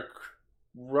 They're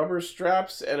rubber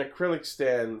straps and acrylic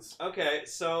stands. Okay,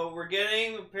 so we're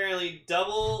getting apparently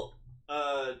double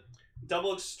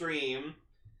extreme,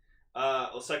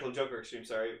 Cyclone Joker extreme,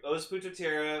 sorry. Oz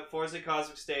Putotira, Forza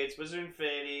Cosmic States, Wizard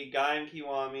Infinity, Guy and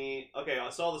Kiwami. Okay,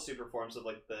 so all the super forms of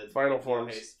like the Final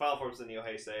forms. Final forms of Neo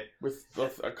Heisei. With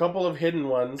a couple of hidden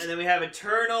ones. And then we have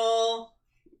Eternal.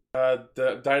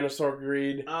 The Dinosaur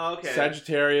Greed. Oh, okay.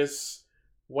 Sagittarius,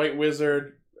 White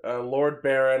Wizard, Lord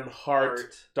Baron,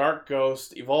 Heart, Dark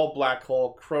Ghost, Evolved Black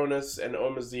Hole, Cronus, and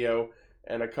Omazeo,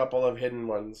 and a couple of hidden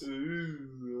ones.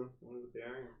 Ooh, what are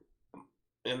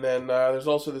they? And then there's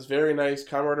also this very nice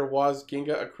Kamen Rider Waz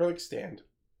Ginga acrylic stand.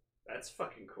 That's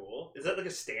fucking cool. Is that like a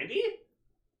standee?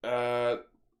 Uh,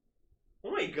 Oh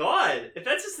my god! If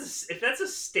that's a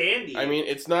standee. I mean,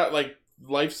 it's not like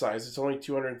life size. It's only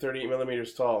 238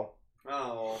 millimeters tall.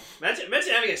 Oh, imagine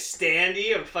having a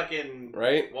standee of fucking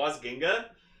Right? Waz Ginga.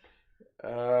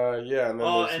 Yeah, and then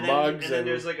there's mugs and then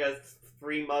there's like a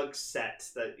 3 mug set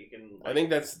that you can. I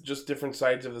think that's just different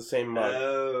sides of the same mug.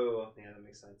 Oh, yeah, that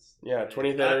makes sense. Yeah,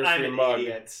 20th I'm anniversary an mug.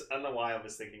 idiot. I don't know why I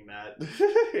was thinking that.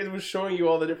 It was showing you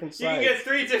all the different You can sides. get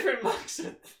 3 different mugs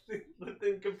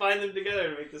and combine them together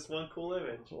to make this one cool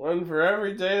image. One for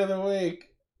every day of the week.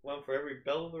 One for every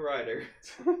bell of the rider.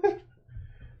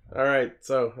 Alright,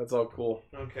 so that's all cool.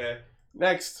 Okay.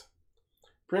 Next.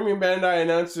 Premium Bandai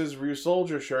announces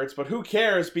Ryusoulger shirts, but who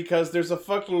cares because there's a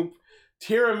fucking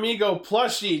Tiramigo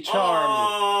plushie charm.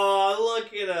 Oh,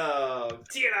 look at him.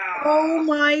 Tira! Oh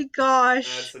my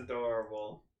gosh. That's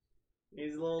adorable.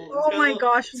 He's a little. Oh my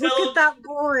gosh, he's got look little- at that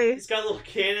boy. He's got little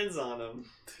cannons on him.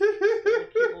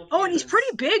 Oh, and he's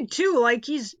pretty big too. Like,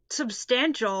 he's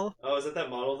substantial. Oh, is that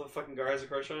model the fucking guy has a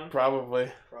crush on?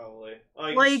 Probably. Probably. Oh,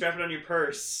 you Like- can strap it on your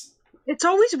purse. It's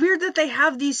always weird that they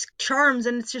have these charms,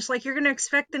 and it's just like you're gonna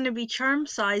expect them to be charm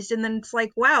sized, and then it's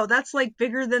like, wow, that's like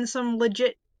bigger than some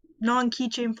legit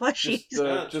non-keychain plushies.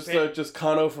 Just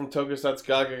Kano from Tokusatsu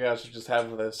Gagaga should just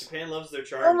have this. Japan loves their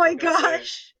charms. Oh my what can I say?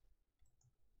 gosh.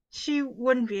 She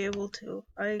wouldn't be able to.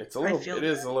 It's a little. I feel It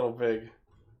is a little big.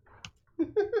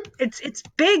 It's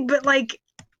big, but like,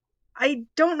 I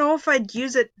don't know if I'd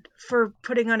use it for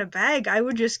putting on a bag. I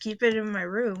would just keep it in my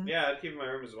room. Yeah, I'd keep it in my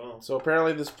room as well. So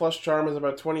apparently this plush charm is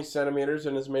about 20 centimeters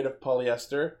and is made of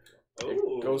polyester.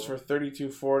 Ooh. It goes for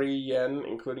 3240 yen,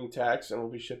 including tax, and will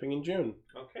be shipping in June.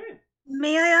 Okay.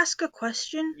 May I ask a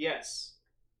question? Yes.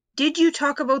 Did you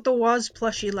talk about the Waz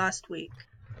plushie last week?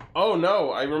 Oh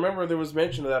no, I remember there was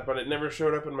mention of that, but it never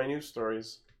showed up in my news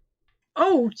stories.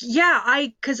 Oh, yeah,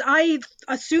 because I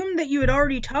assumed that you had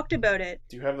already talked about it.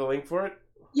 Do you have the link for it?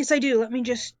 Yes, I do. Let me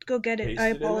just go get it. Paste I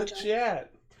it in the apologize.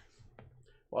 chat.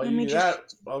 While Let you me do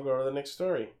just- that, I'll go to the next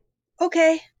story.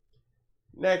 Okay.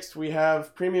 Next, we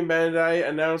have Premium Bandai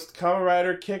announced Kamen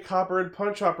Rider, Kick Hopper, and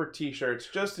Punch Hopper t-shirts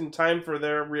just in time for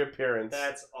their reappearance.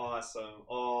 That's awesome.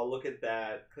 Oh, look at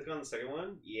that. Click on the second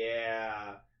one.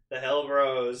 Yeah. The Hell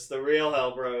Bros. The real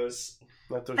Hell Bros.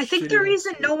 Not those I think shitty the ones.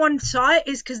 reason no one saw it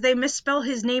is because they misspell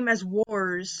his name as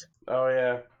Wars. Oh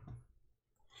yeah.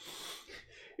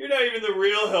 You're not even the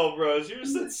real Hell Bros. You're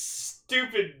just that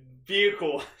stupid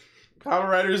vehicle. Kamen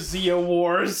Rider Zeo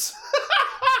Wars.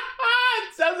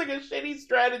 It sounds like a shitty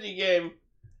strategy game.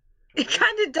 It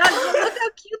kind of does, but look how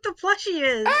cute the plushie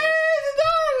is. Hey, it's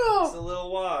It's adorable! a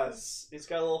little Waz. He's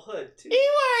got a little hood, too.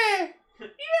 Anyway!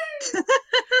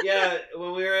 Yeah,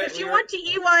 when we were at... If you want to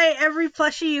EY every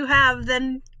plushie you have,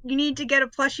 then you need to get a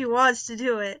plushie Waz to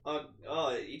do it.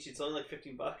 Oh, each it's only like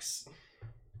 $15.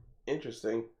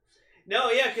 Interesting.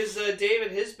 No, yeah, because Dave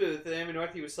at his booth, him and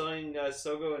North, he was selling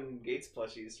Sogo and Gates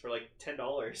plushies for like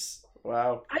 $10.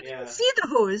 Wow. I Yeah. didn't see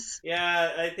those.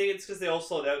 Yeah, I think it's because they all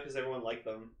sold out because everyone liked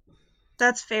them.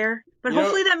 That's fair. But You know-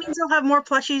 hopefully that means they'll have more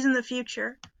plushies in the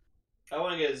future. I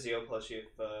want to get a Zeo plushie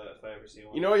if I ever see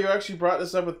one. You know, you actually brought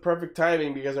this up with perfect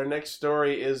timing because our next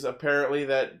story is apparently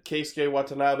that Keisuke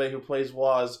Watanabe, who plays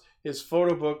Woz, his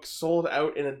photo book sold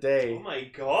out in a day. Oh my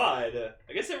god.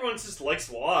 I guess everyone just likes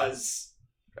Woz.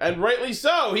 And rightly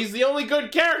so! He's the only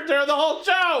good character of the whole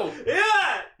show!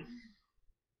 Yeah!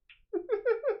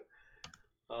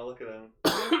 Oh, look at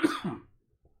him.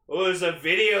 Oh, there's a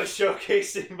video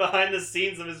showcasing behind the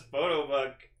scenes of his photo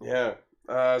book. Yeah.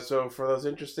 So for those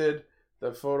interested,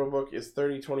 the photo book is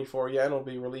 3024 yen. Will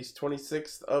be released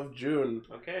 26th of June.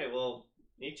 Okay, well,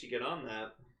 Nietzsche, get on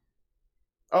that.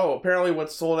 Oh, apparently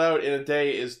what's sold out in a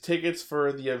day is tickets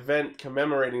for the event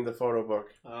commemorating the photo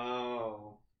book.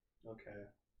 Oh, okay.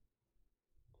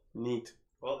 Neat.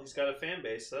 Well, he's got a fan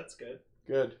base, so that's good.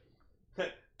 Good.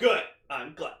 Good!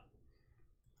 I'm glad.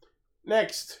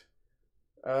 Next.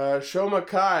 Shoma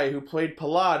Kai, who played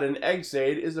Palad in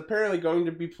Eggsaid, is apparently going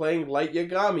to be playing Light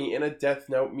Yagami in a Death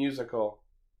Note musical.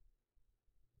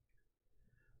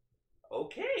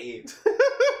 Okay.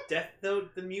 Death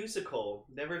Note the musical.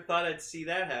 Never thought I'd see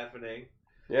that happening.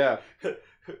 Yeah.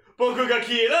 Boku ga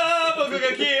kira! Boku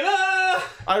ga kira!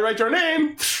 I write your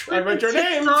name! I write your It's a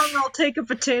name! song, I'll take a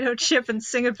potato chip and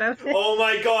sing about it. Oh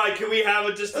my god, can we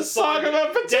have just A song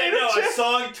about potato No, a chips!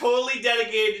 song totally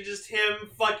dedicated to just him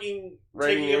fucking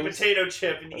Writing taking a names? potato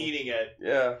chip and eating it.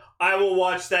 Yeah. I will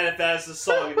watch that if that's the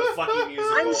song in the fucking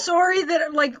musical. I'm sorry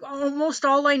that like almost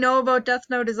all I know about Death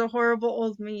Note is a horrible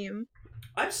old meme.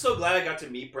 I'm so glad I got to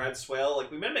meet Brad Swale.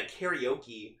 Like, we met him at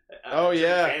karaoke. Oh, during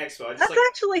yeah. Fan Expo. I just, That's like,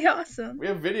 actually awesome. We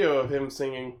have video of him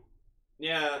singing.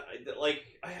 yeah,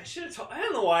 I should have I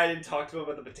don't know why I didn't talk to him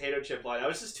about the potato chip line. I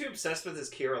was just too obsessed with his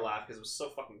Kira laugh because it was so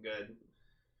fucking good.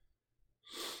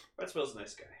 Brad Swale's a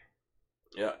nice guy.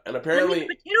 Yeah, and I apparently... mean,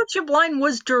 potato chip line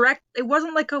was direct. It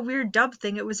wasn't like a weird dub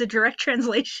thing. It was a direct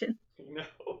translation. No.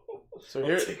 So I'll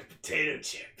here... take a potato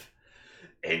chip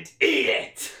and eat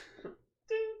it!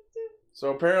 So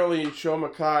apparently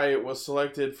Shoma Kai was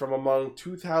selected from among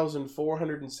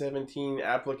 2,417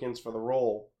 applicants for the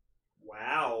role.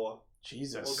 Wow.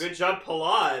 Jesus. Well, good job,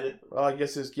 Palad. Well, I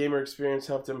guess his gamer experience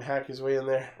helped him hack his way in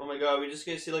there. Oh my god, we just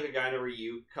gonna see like a guy in a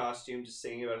Ryu costume just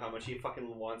singing about how much he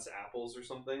fucking wants apples or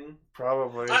something.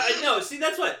 Probably. I know, see,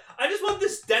 that's what. I just want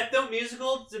this Death Note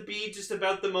musical to be just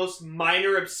about the most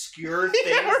minor, obscure things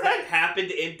that happened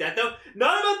in Death Note.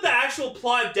 Not about the actual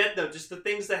plot of Death Note, just the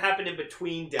things that happened in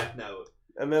between Death Note.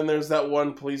 And then there's that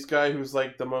one police guy who's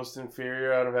like the most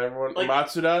inferior out of everyone, Like-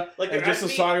 Matsuda. like and there just has a to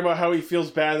be- song about how he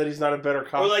feels bad that he's not a better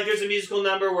cop. Or like there's a musical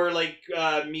number where like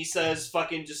Misa is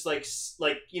fucking just like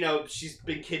you know, she's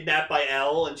been kidnapped by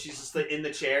L and she's just like, in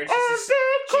the chair and she's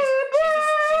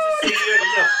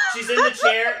she's in the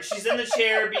chair. She's in the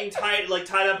chair, being tied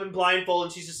up and blindfolded,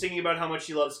 and she's just singing about how much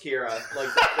she loves Kira. Like,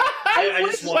 I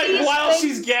just want like these while things-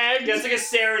 she's gagged. yeah, it's like a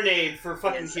serenade for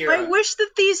fucking Kira. I wish that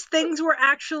these things were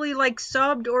actually like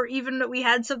subbed, or even that we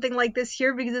had something like this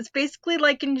here, because it's basically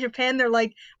like in Japan. They're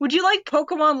like, "Would you like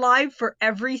Pokemon Live for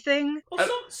everything?" Well,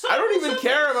 I don't even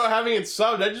care about having it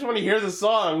subbed. I just want to hear the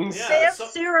songs. Yeah. They have so-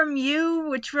 Serum U,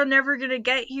 which we're never gonna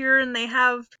get here, and they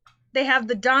have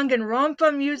the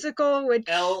Danganronpa musical, which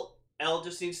L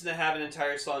just needs to have an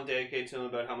entire song dedicated to him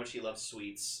about how much he loves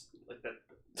sweets. Like that.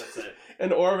 That's it.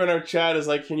 And Orb in our chat is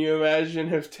like, can you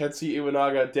imagine if Tetsuya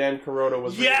Iwanaga, Dan Kuroda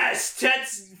was... Yes,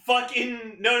 Tet's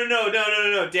fucking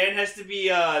no. Dan has to be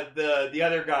the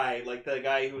other guy, like the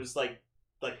guy who's like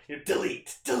you know,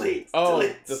 delete. Oh,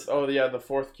 delete. the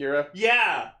fourth Kira?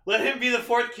 Yeah, let him be the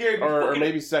fourth character. Or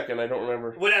maybe second, I don't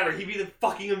remember. Whatever, he'd be the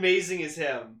fucking amazing as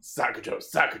him. Sakajo.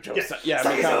 Yeah,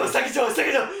 Sakajo!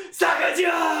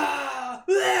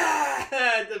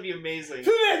 That'd be amazing.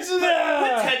 Put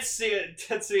Tetsuya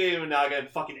Iwanaga in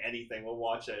fucking anything. We'll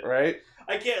watch it. Right?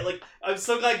 I can't, I'm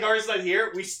so glad Gar's not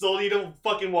here. We still need to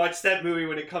fucking watch that movie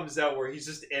when it comes out where he's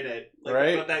just in it. Like,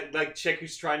 Right. about that, chick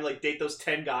who's trying to, date those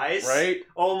 10 guys. Right?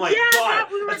 Oh my yeah, god.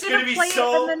 we were That's gonna gonna be play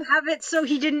so... it and then have it so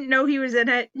he didn't know he was in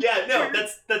it. Yeah, no,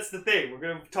 that's the thing. We're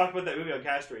gonna talk about that movie on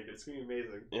Cast Ranger. It's gonna be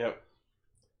amazing. Yep.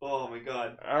 Oh my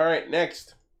god. Alright,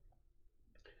 next.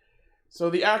 So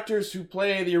the actors who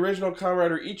play the original Kamen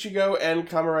Rider Ichigo and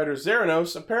Kamen Rider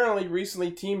Zeranos apparently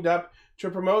recently teamed up to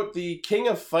promote the King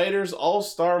of Fighters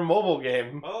All-Star mobile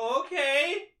game. Oh,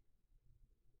 okay.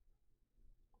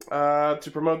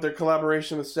 To promote their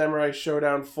collaboration with Samurai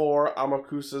Showdown 4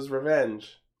 Amakusa's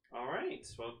Revenge. Alright,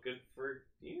 well, good for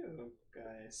you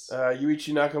guys.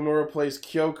 Yuichi Nakamura plays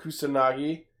Kyo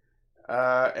Kusanagi,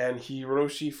 and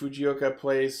Hiroshi Fujioka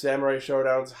plays Samurai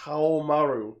Showdown's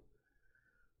Haomaru.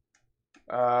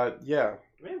 Yeah,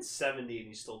 Man's 70 and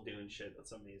he's still doing shit.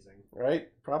 That's amazing. right?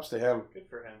 Props to him. Good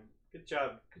for him. Good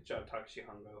job, Takashi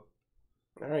Hongo.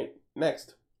 All right,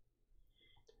 next.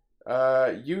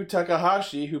 Yu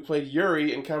Takahashi, who played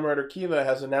Yuri in Kamen Rider Kiva,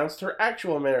 has announced her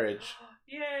actual marriage.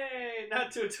 Yay!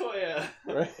 Not to Otoya.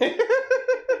 Right?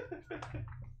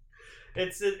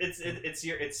 It's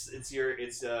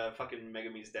fucking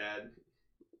Megumi's dad.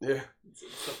 Yeah. It's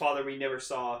the father we never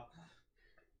saw.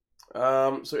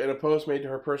 So in a post made to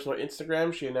her personal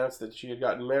Instagram, she announced that she had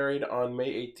gotten married on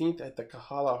May 18th at the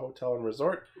Kahala Hotel and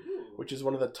Resort, Ooh. which is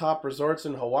one of the top resorts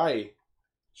in Hawaii.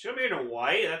 She got married in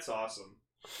Hawaii? That's awesome.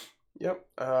 Yep.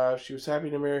 She was happy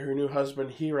to marry her new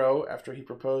husband, Hiro, after he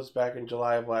proposed back in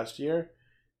July of last year.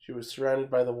 She was surrounded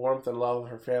by the warmth and love of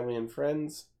her family and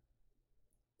friends.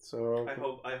 So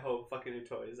I hope fucking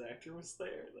Otoya's actor was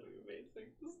there. That'd be amazing.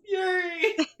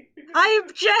 Yuri! I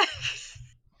object.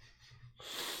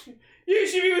 You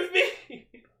should be with me!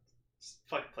 Just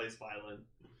fucking plays violin.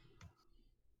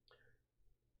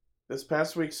 this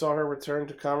past week saw her return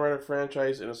to Kamen Rider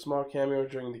franchise in a small cameo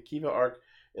during the Kiva arc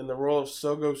in the role of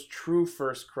Sogo's true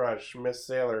first crush, Miss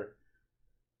Sailor.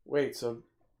 Wait, so...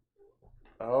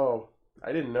 Oh,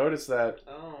 I didn't notice that.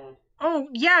 Oh. Oh,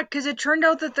 yeah, because it turned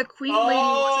out that the queen lady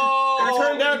Oh! wasn't... It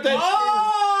turned out that...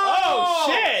 Oh,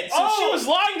 shit! So she was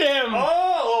lying to him!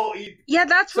 Oh! Yeah,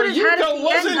 that's So what it had at Yuko the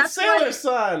wasn't end. That's why Sailor's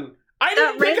son! I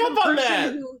didn't pick random up on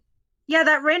person that! Yeah,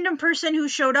 that random person who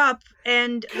showed up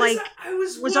and, like, I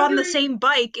was on the wondering- same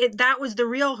bike, that was the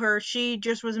real her. She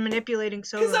just was manipulating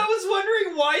Sogo. Because I was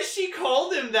wondering why she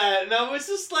called him that, and I was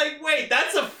just like, wait,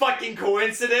 that's a fucking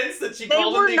coincidence that she They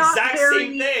called him were the not exact very,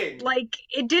 same thing. Like,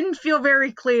 it didn't feel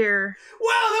very clear. Wow,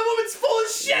 that woman's full of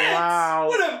shit! Wow.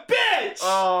 What a bitch!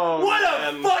 Oh, what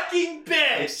man. a fucking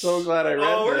bitch! I'm so glad I read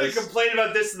Oh, we're this. gonna complain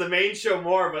about this in the main show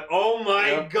more, but oh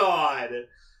my Yep. god.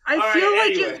 I All feel right,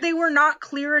 like anyway. they were not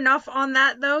clear enough on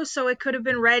that, though, so it could have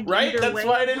been read Right? either That's way.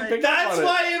 why I didn't but- pick up That's on it.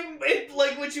 why it,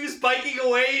 like, when she was biking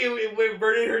away, it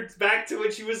reverted her back to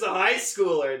when she was a high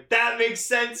schooler. That makes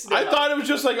sense now. I thought it was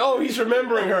just like, oh, he's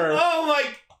remembering her. Oh my...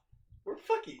 We're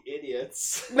fucking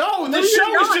idiots. No, No, this you're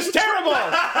show is not. just It's- terrible!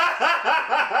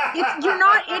 You're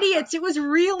not idiots. It was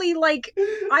really, like,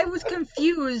 I was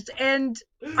confused, and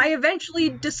I eventually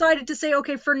decided to say,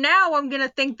 okay, for now, I'm gonna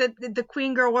think that the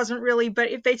queen girl wasn't really,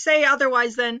 but if they say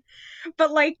otherwise, then...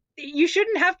 But, like, you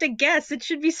shouldn't have to guess. It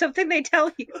should be something they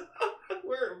tell you.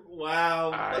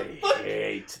 Wow. I Fuck,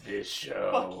 hate this show.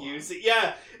 fuck you. So,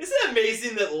 yeah, isn't it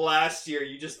amazing that last year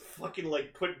you just fucking,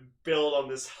 like, put Build on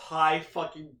this high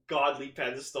fucking godly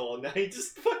pedestal, and now you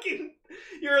just fucking...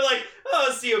 You were like,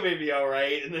 oh, Zio may be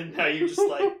alright, and then now you're just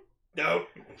like, nope.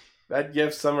 That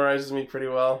gift summarizes me pretty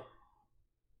well.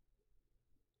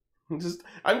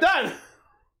 I'm done!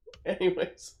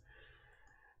 Anyways.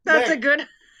 That's Next. a good...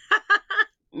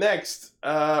 Next,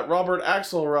 Robert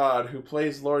Axelrod, who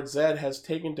plays Lord Zed, has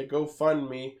taken to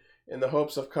GoFundMe in the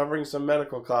hopes of covering some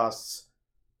medical costs.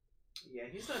 Yeah,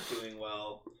 he's not doing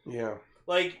well. Yeah.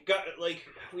 Like,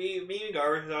 me and Gar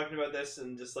were talking about this,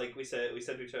 and just like we said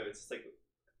to each other, it's just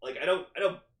like I don't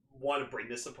want to bring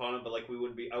this upon him, but like I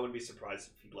wouldn't be surprised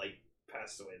if he like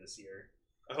passed away this year.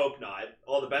 I hope not.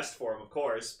 All the best for him, of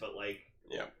course, but like.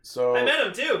 Yeah. So I met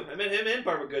him too. I met him and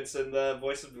Barbara Goodson, the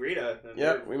voice of Rita. And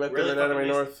Yep, they're we met them really at fucking Anime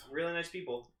nice, North. Really nice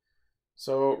people.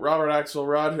 So Robert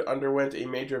Axelrod underwent a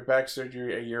major back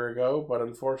surgery a year ago, but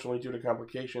unfortunately due to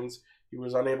complications, he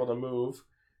was unable to move.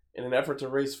 In an effort to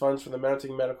raise funds for the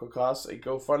mounting medical costs, a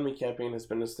GoFundMe campaign has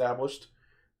been established,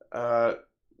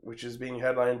 which is being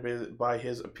headlined by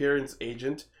his appearance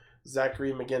agent,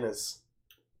 Zachary McGinnis.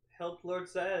 Help Lord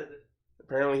Zed.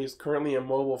 Apparently he's currently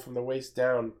immobile from the waist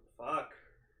down. Fuck.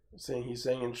 He's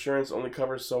saying insurance only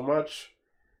covers so much.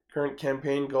 Current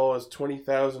campaign goal is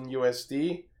 20,000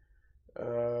 USD.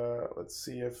 Let's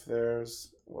see if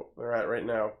there's what they're at right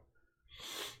now.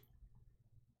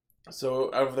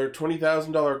 So out of their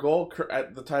 $20,000 goal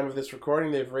at the time of this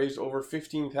recording, they've raised over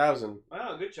 15,000.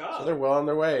 Wow, good job. So they're well on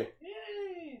their way.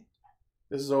 Yay.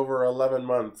 This is over 11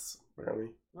 months, apparently.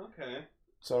 Okay.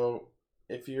 So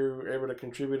if you're able to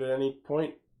contribute at any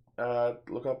point,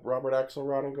 look up Robert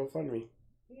Axelrod and GoFundMe.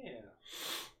 Yeah.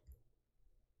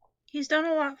 He's done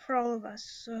a lot for all of us,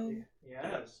 so...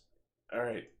 Yes. All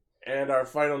right. And our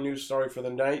final news story for the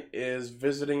night is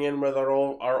visiting in with our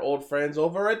old friends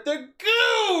over at the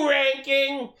Goo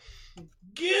Ranking.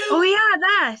 Goo. Oh, yeah,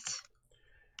 that!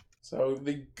 So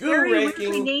the Goo Very weirdly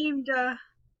Ranking named,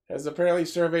 has apparently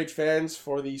surveyed fans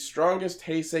for the strongest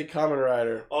Heisei Kamen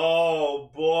Rider. Oh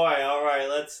boy! All right,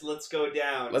 let's go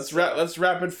down. Let's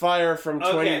rapid fire from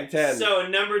 20 to 10. So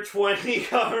number 20,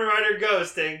 Kamen Rider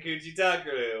Ghost, Tenkuchi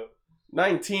Takaru.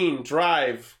 19,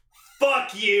 Drive.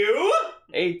 Fuck you!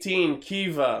 18,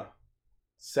 Kiva.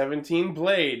 17,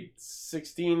 Blade.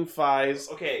 16, Fies.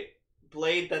 Okay,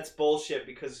 Blade, that's bullshit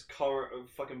because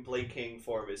fucking Blade King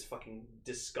form is fucking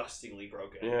disgustingly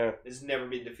broken. Yeah. It's never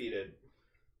been defeated.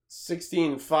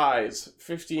 16, Fies.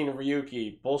 15,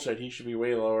 Ryuki. Bullshit, he should be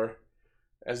way lower.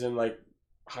 As in, like,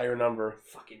 higher number.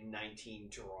 Fucking 19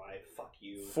 Drive, fuck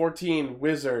you. 14,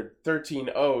 Wizard. 13,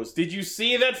 O's. Did you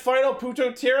see that final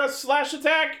Putotira slash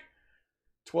attack?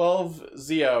 12,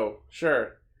 Zio.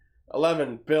 Sure.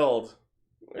 11, Build.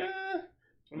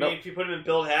 I mean, if you put him in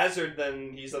Build Hazard,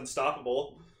 then he's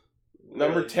unstoppable.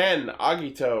 Number Really. 10,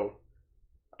 Agito.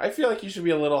 I feel like he should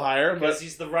be a little higher, Because but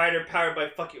he's the rider powered by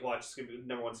fucking... Watch, it's gonna be,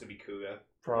 number one's gonna be Kuga. Number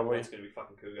probably. one's gonna be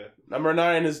fucking Kuga. Number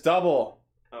 9 is Double.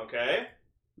 Okay.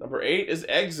 Number 8 is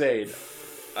Exade.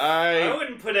 I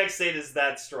wouldn't put X8 as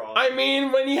that strong. I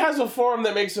mean, when he has a form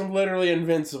that makes him literally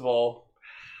invincible.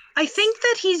 I think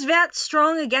that he's that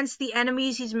strong against the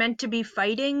enemies he's meant to be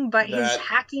fighting, but his That-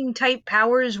 hacking type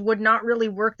powers would not really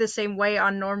work the same way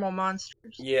on normal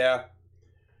monsters. Yeah.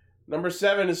 Number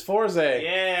 7 is Forze.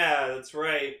 Yeah, that's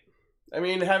right. I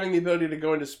mean, having the ability to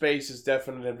go into space is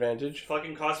definitely an advantage.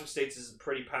 Fucking Cosmic States is a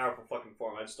pretty powerful fucking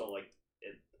form. I just don't like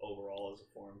it overall as a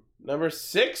form. Number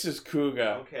 6 is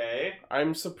Kuga. Okay.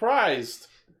 I'm surprised.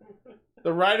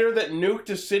 The rider that nuked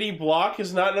a city block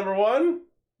is not number 1?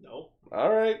 No.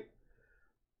 Alright.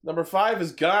 Number 5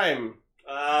 is Gaim.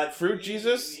 Fruit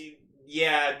Jesus?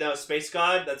 Yeah, no, Space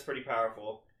God, that's pretty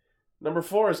powerful. Number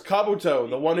 4 is Kabuto,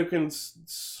 the one who can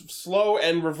slow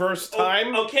and reverse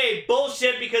time. Okay,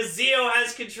 bullshit, because Zio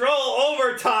has control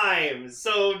over time,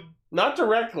 so... Not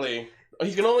directly.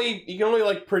 He can only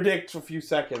like predict for a few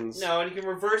seconds. No, and he can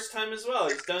reverse time as well.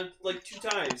 He's done it like 2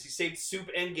 times. He saved Soup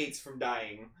and Gates from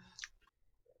dying.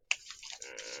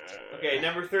 Okay,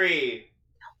 number 3.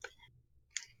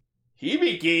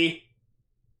 Hibiki.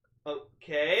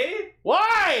 Okay.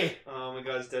 Why? Oh my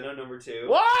god, it's Deno number 2.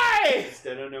 Why? It's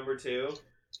Deno number 2.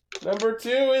 Number 2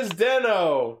 is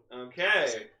Deno.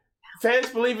 Okay. Fans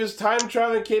believe his time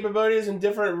traveling capabilities in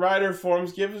different rider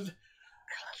forms gives.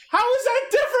 How is that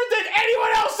different than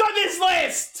anyone else on this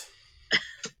list?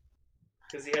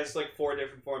 Because he has like 4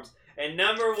 different forms. And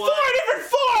number 1... 4 different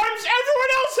forms.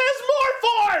 Everyone else has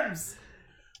more forms.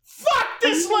 Fuck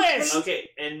this list. Okay,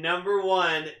 and number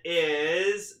 1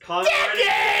 is...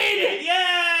 Decade!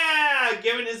 Yeah!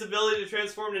 Given his ability to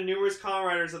transform to numerous Kamen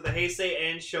Riders of the Heisei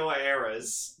and Showa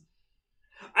eras.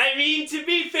 I mean, to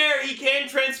be fair, he can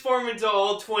transform into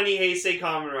all 20 Heisei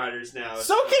Kamen Riders now.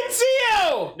 So can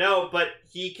Zio. No, but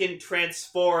he can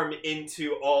transform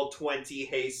into all 20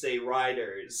 Heisei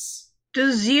Riders.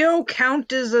 Does Zio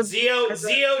count as a... Zio as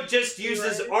a- just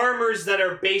uses rider? armors that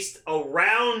are based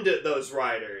around those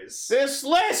riders. This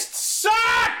list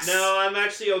sucks. No, I'm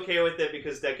actually okay with it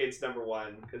because Decade's number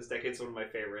 1. Because Decade's one of my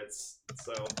favorites.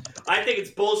 So, I think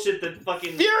it's bullshit that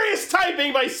fucking... Furious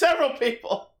typing by several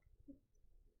people.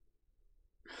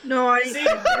 No, I... See,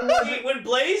 when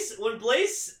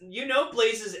Blaze, you know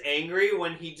Blaze is angry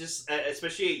when he just,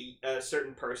 especially a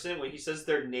certain person, when he says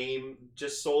their name,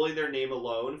 just solely their name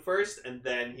alone first, and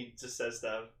then he just says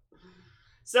stuff.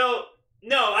 So,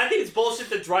 no, I think it's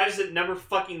bullshit that drives at number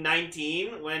fucking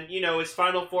 19, when, you know, his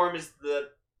final form is the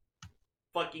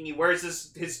fucking, he wears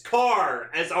his car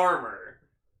as armor.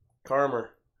 Karmer.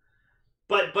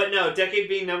 But no, Decade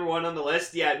being number 1 on the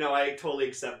list, yeah, no, I totally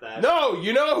accept that. No,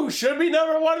 you know who should be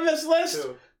number 1 on this list?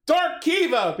 Who? Dark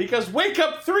Kiva, because Wake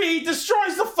Up 3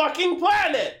 destroys the fucking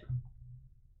planet!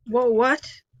 Whoa,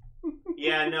 what?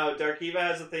 Yeah, no, Darkiva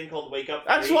has a thing called Wake Up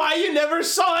 3. That's why you never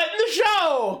saw it in the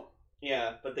show!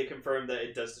 Yeah, but they confirmed that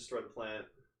it does destroy the planet.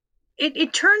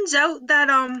 It turns out that,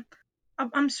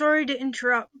 I'm sorry to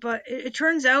interrupt, but it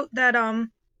turns out that,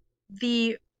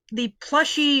 the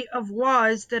plushie of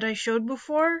Waz that I showed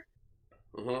before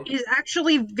is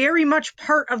actually very much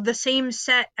part of the same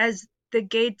set as the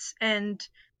Gates and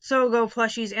Sogo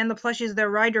plushies and the plushies of their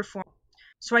rider form.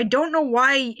 So I don't know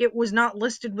why it was not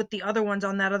listed with the other ones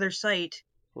on that other site.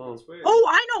 That's weird. Oh,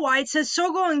 I know why. It says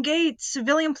Sogo and Gates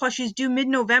civilian plushies due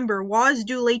mid-November. Waz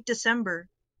due late December.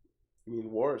 You mean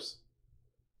Wars?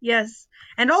 Yes.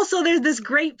 And also there's this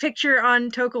great picture on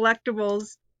Toe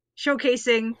Collectibles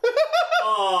showcasing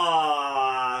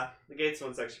Aww. The Gates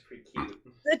one's actually pretty cute.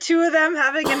 the 2 of them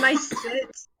having a nice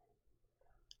sit.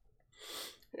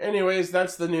 Anyways,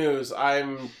 that's the news.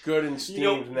 I'm good and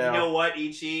steamed now. You know what,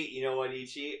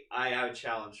 Ichi? I have a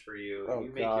challenge for you. Oh,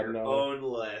 you make God, your no. own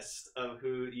list of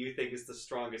who you think is the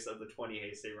strongest of the 20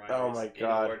 Heisei Riders. Oh my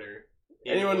God. In order.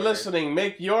 In Anyone order. listening,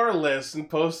 make your list and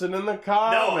post it in the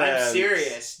comments. No, I'm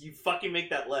serious. You fucking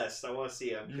make that list. I want to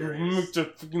see it. I'm You curious. make the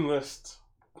fucking list.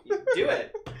 Do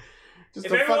it. Just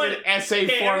If a everyone- fucking essay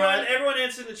Okay, format. everyone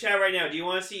answer in the chat right now. Do you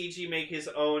want to see EG make his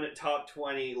own top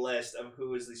 20 list of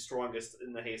who is the strongest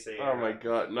in the Heisei era? Oh my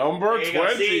god. Number There you go.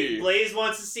 20. See, Blaze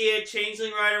wants to see it.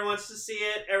 Changeling Rider wants to see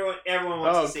it. Everyone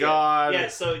wants Oh to see god. it. Yeah,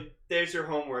 so there's your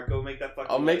homework. Go make that fucking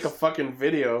I'll make a list. fucking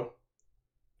video.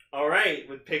 Alright,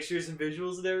 with pictures and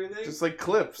visuals and everything? Just like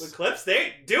clips. With clips?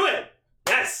 There, do it!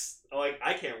 Yes!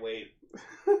 I can't wait.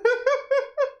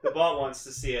 The bot wants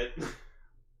to see it.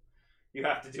 You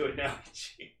have to do it now,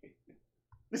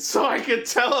 EG. So I can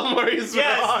tell him where he's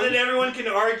Yes, wrong. then everyone can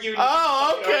argue.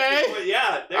 Oh, okay.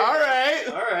 Yeah. there you go. Alright.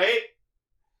 Alright.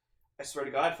 I swear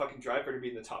to God, fucking Driver to be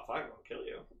in the top 5 will kill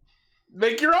you.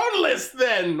 Make your own list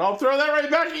then. I'll throw that right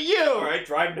back at you. Alright,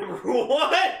 Drive number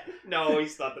 1. No,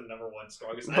 he's not the number 1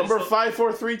 strongest. Number 5,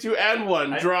 4, 3, 2, and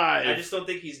 1. Drive. I just don't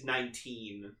think he's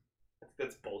 19. I think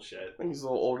that's bullshit. I think he's a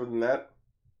little older than that.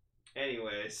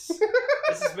 Anyways,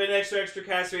 this has been Extra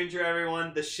Cast Ranger,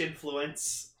 everyone. The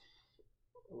Shinfluence.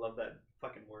 I love that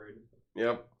fucking word.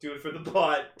 Yep. Do it for the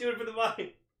bot. Do it for the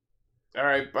mind.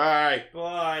 Alright, bye.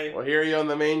 Bye. We'll hear you on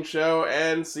the main show,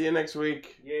 and see you next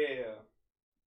week. Yeah.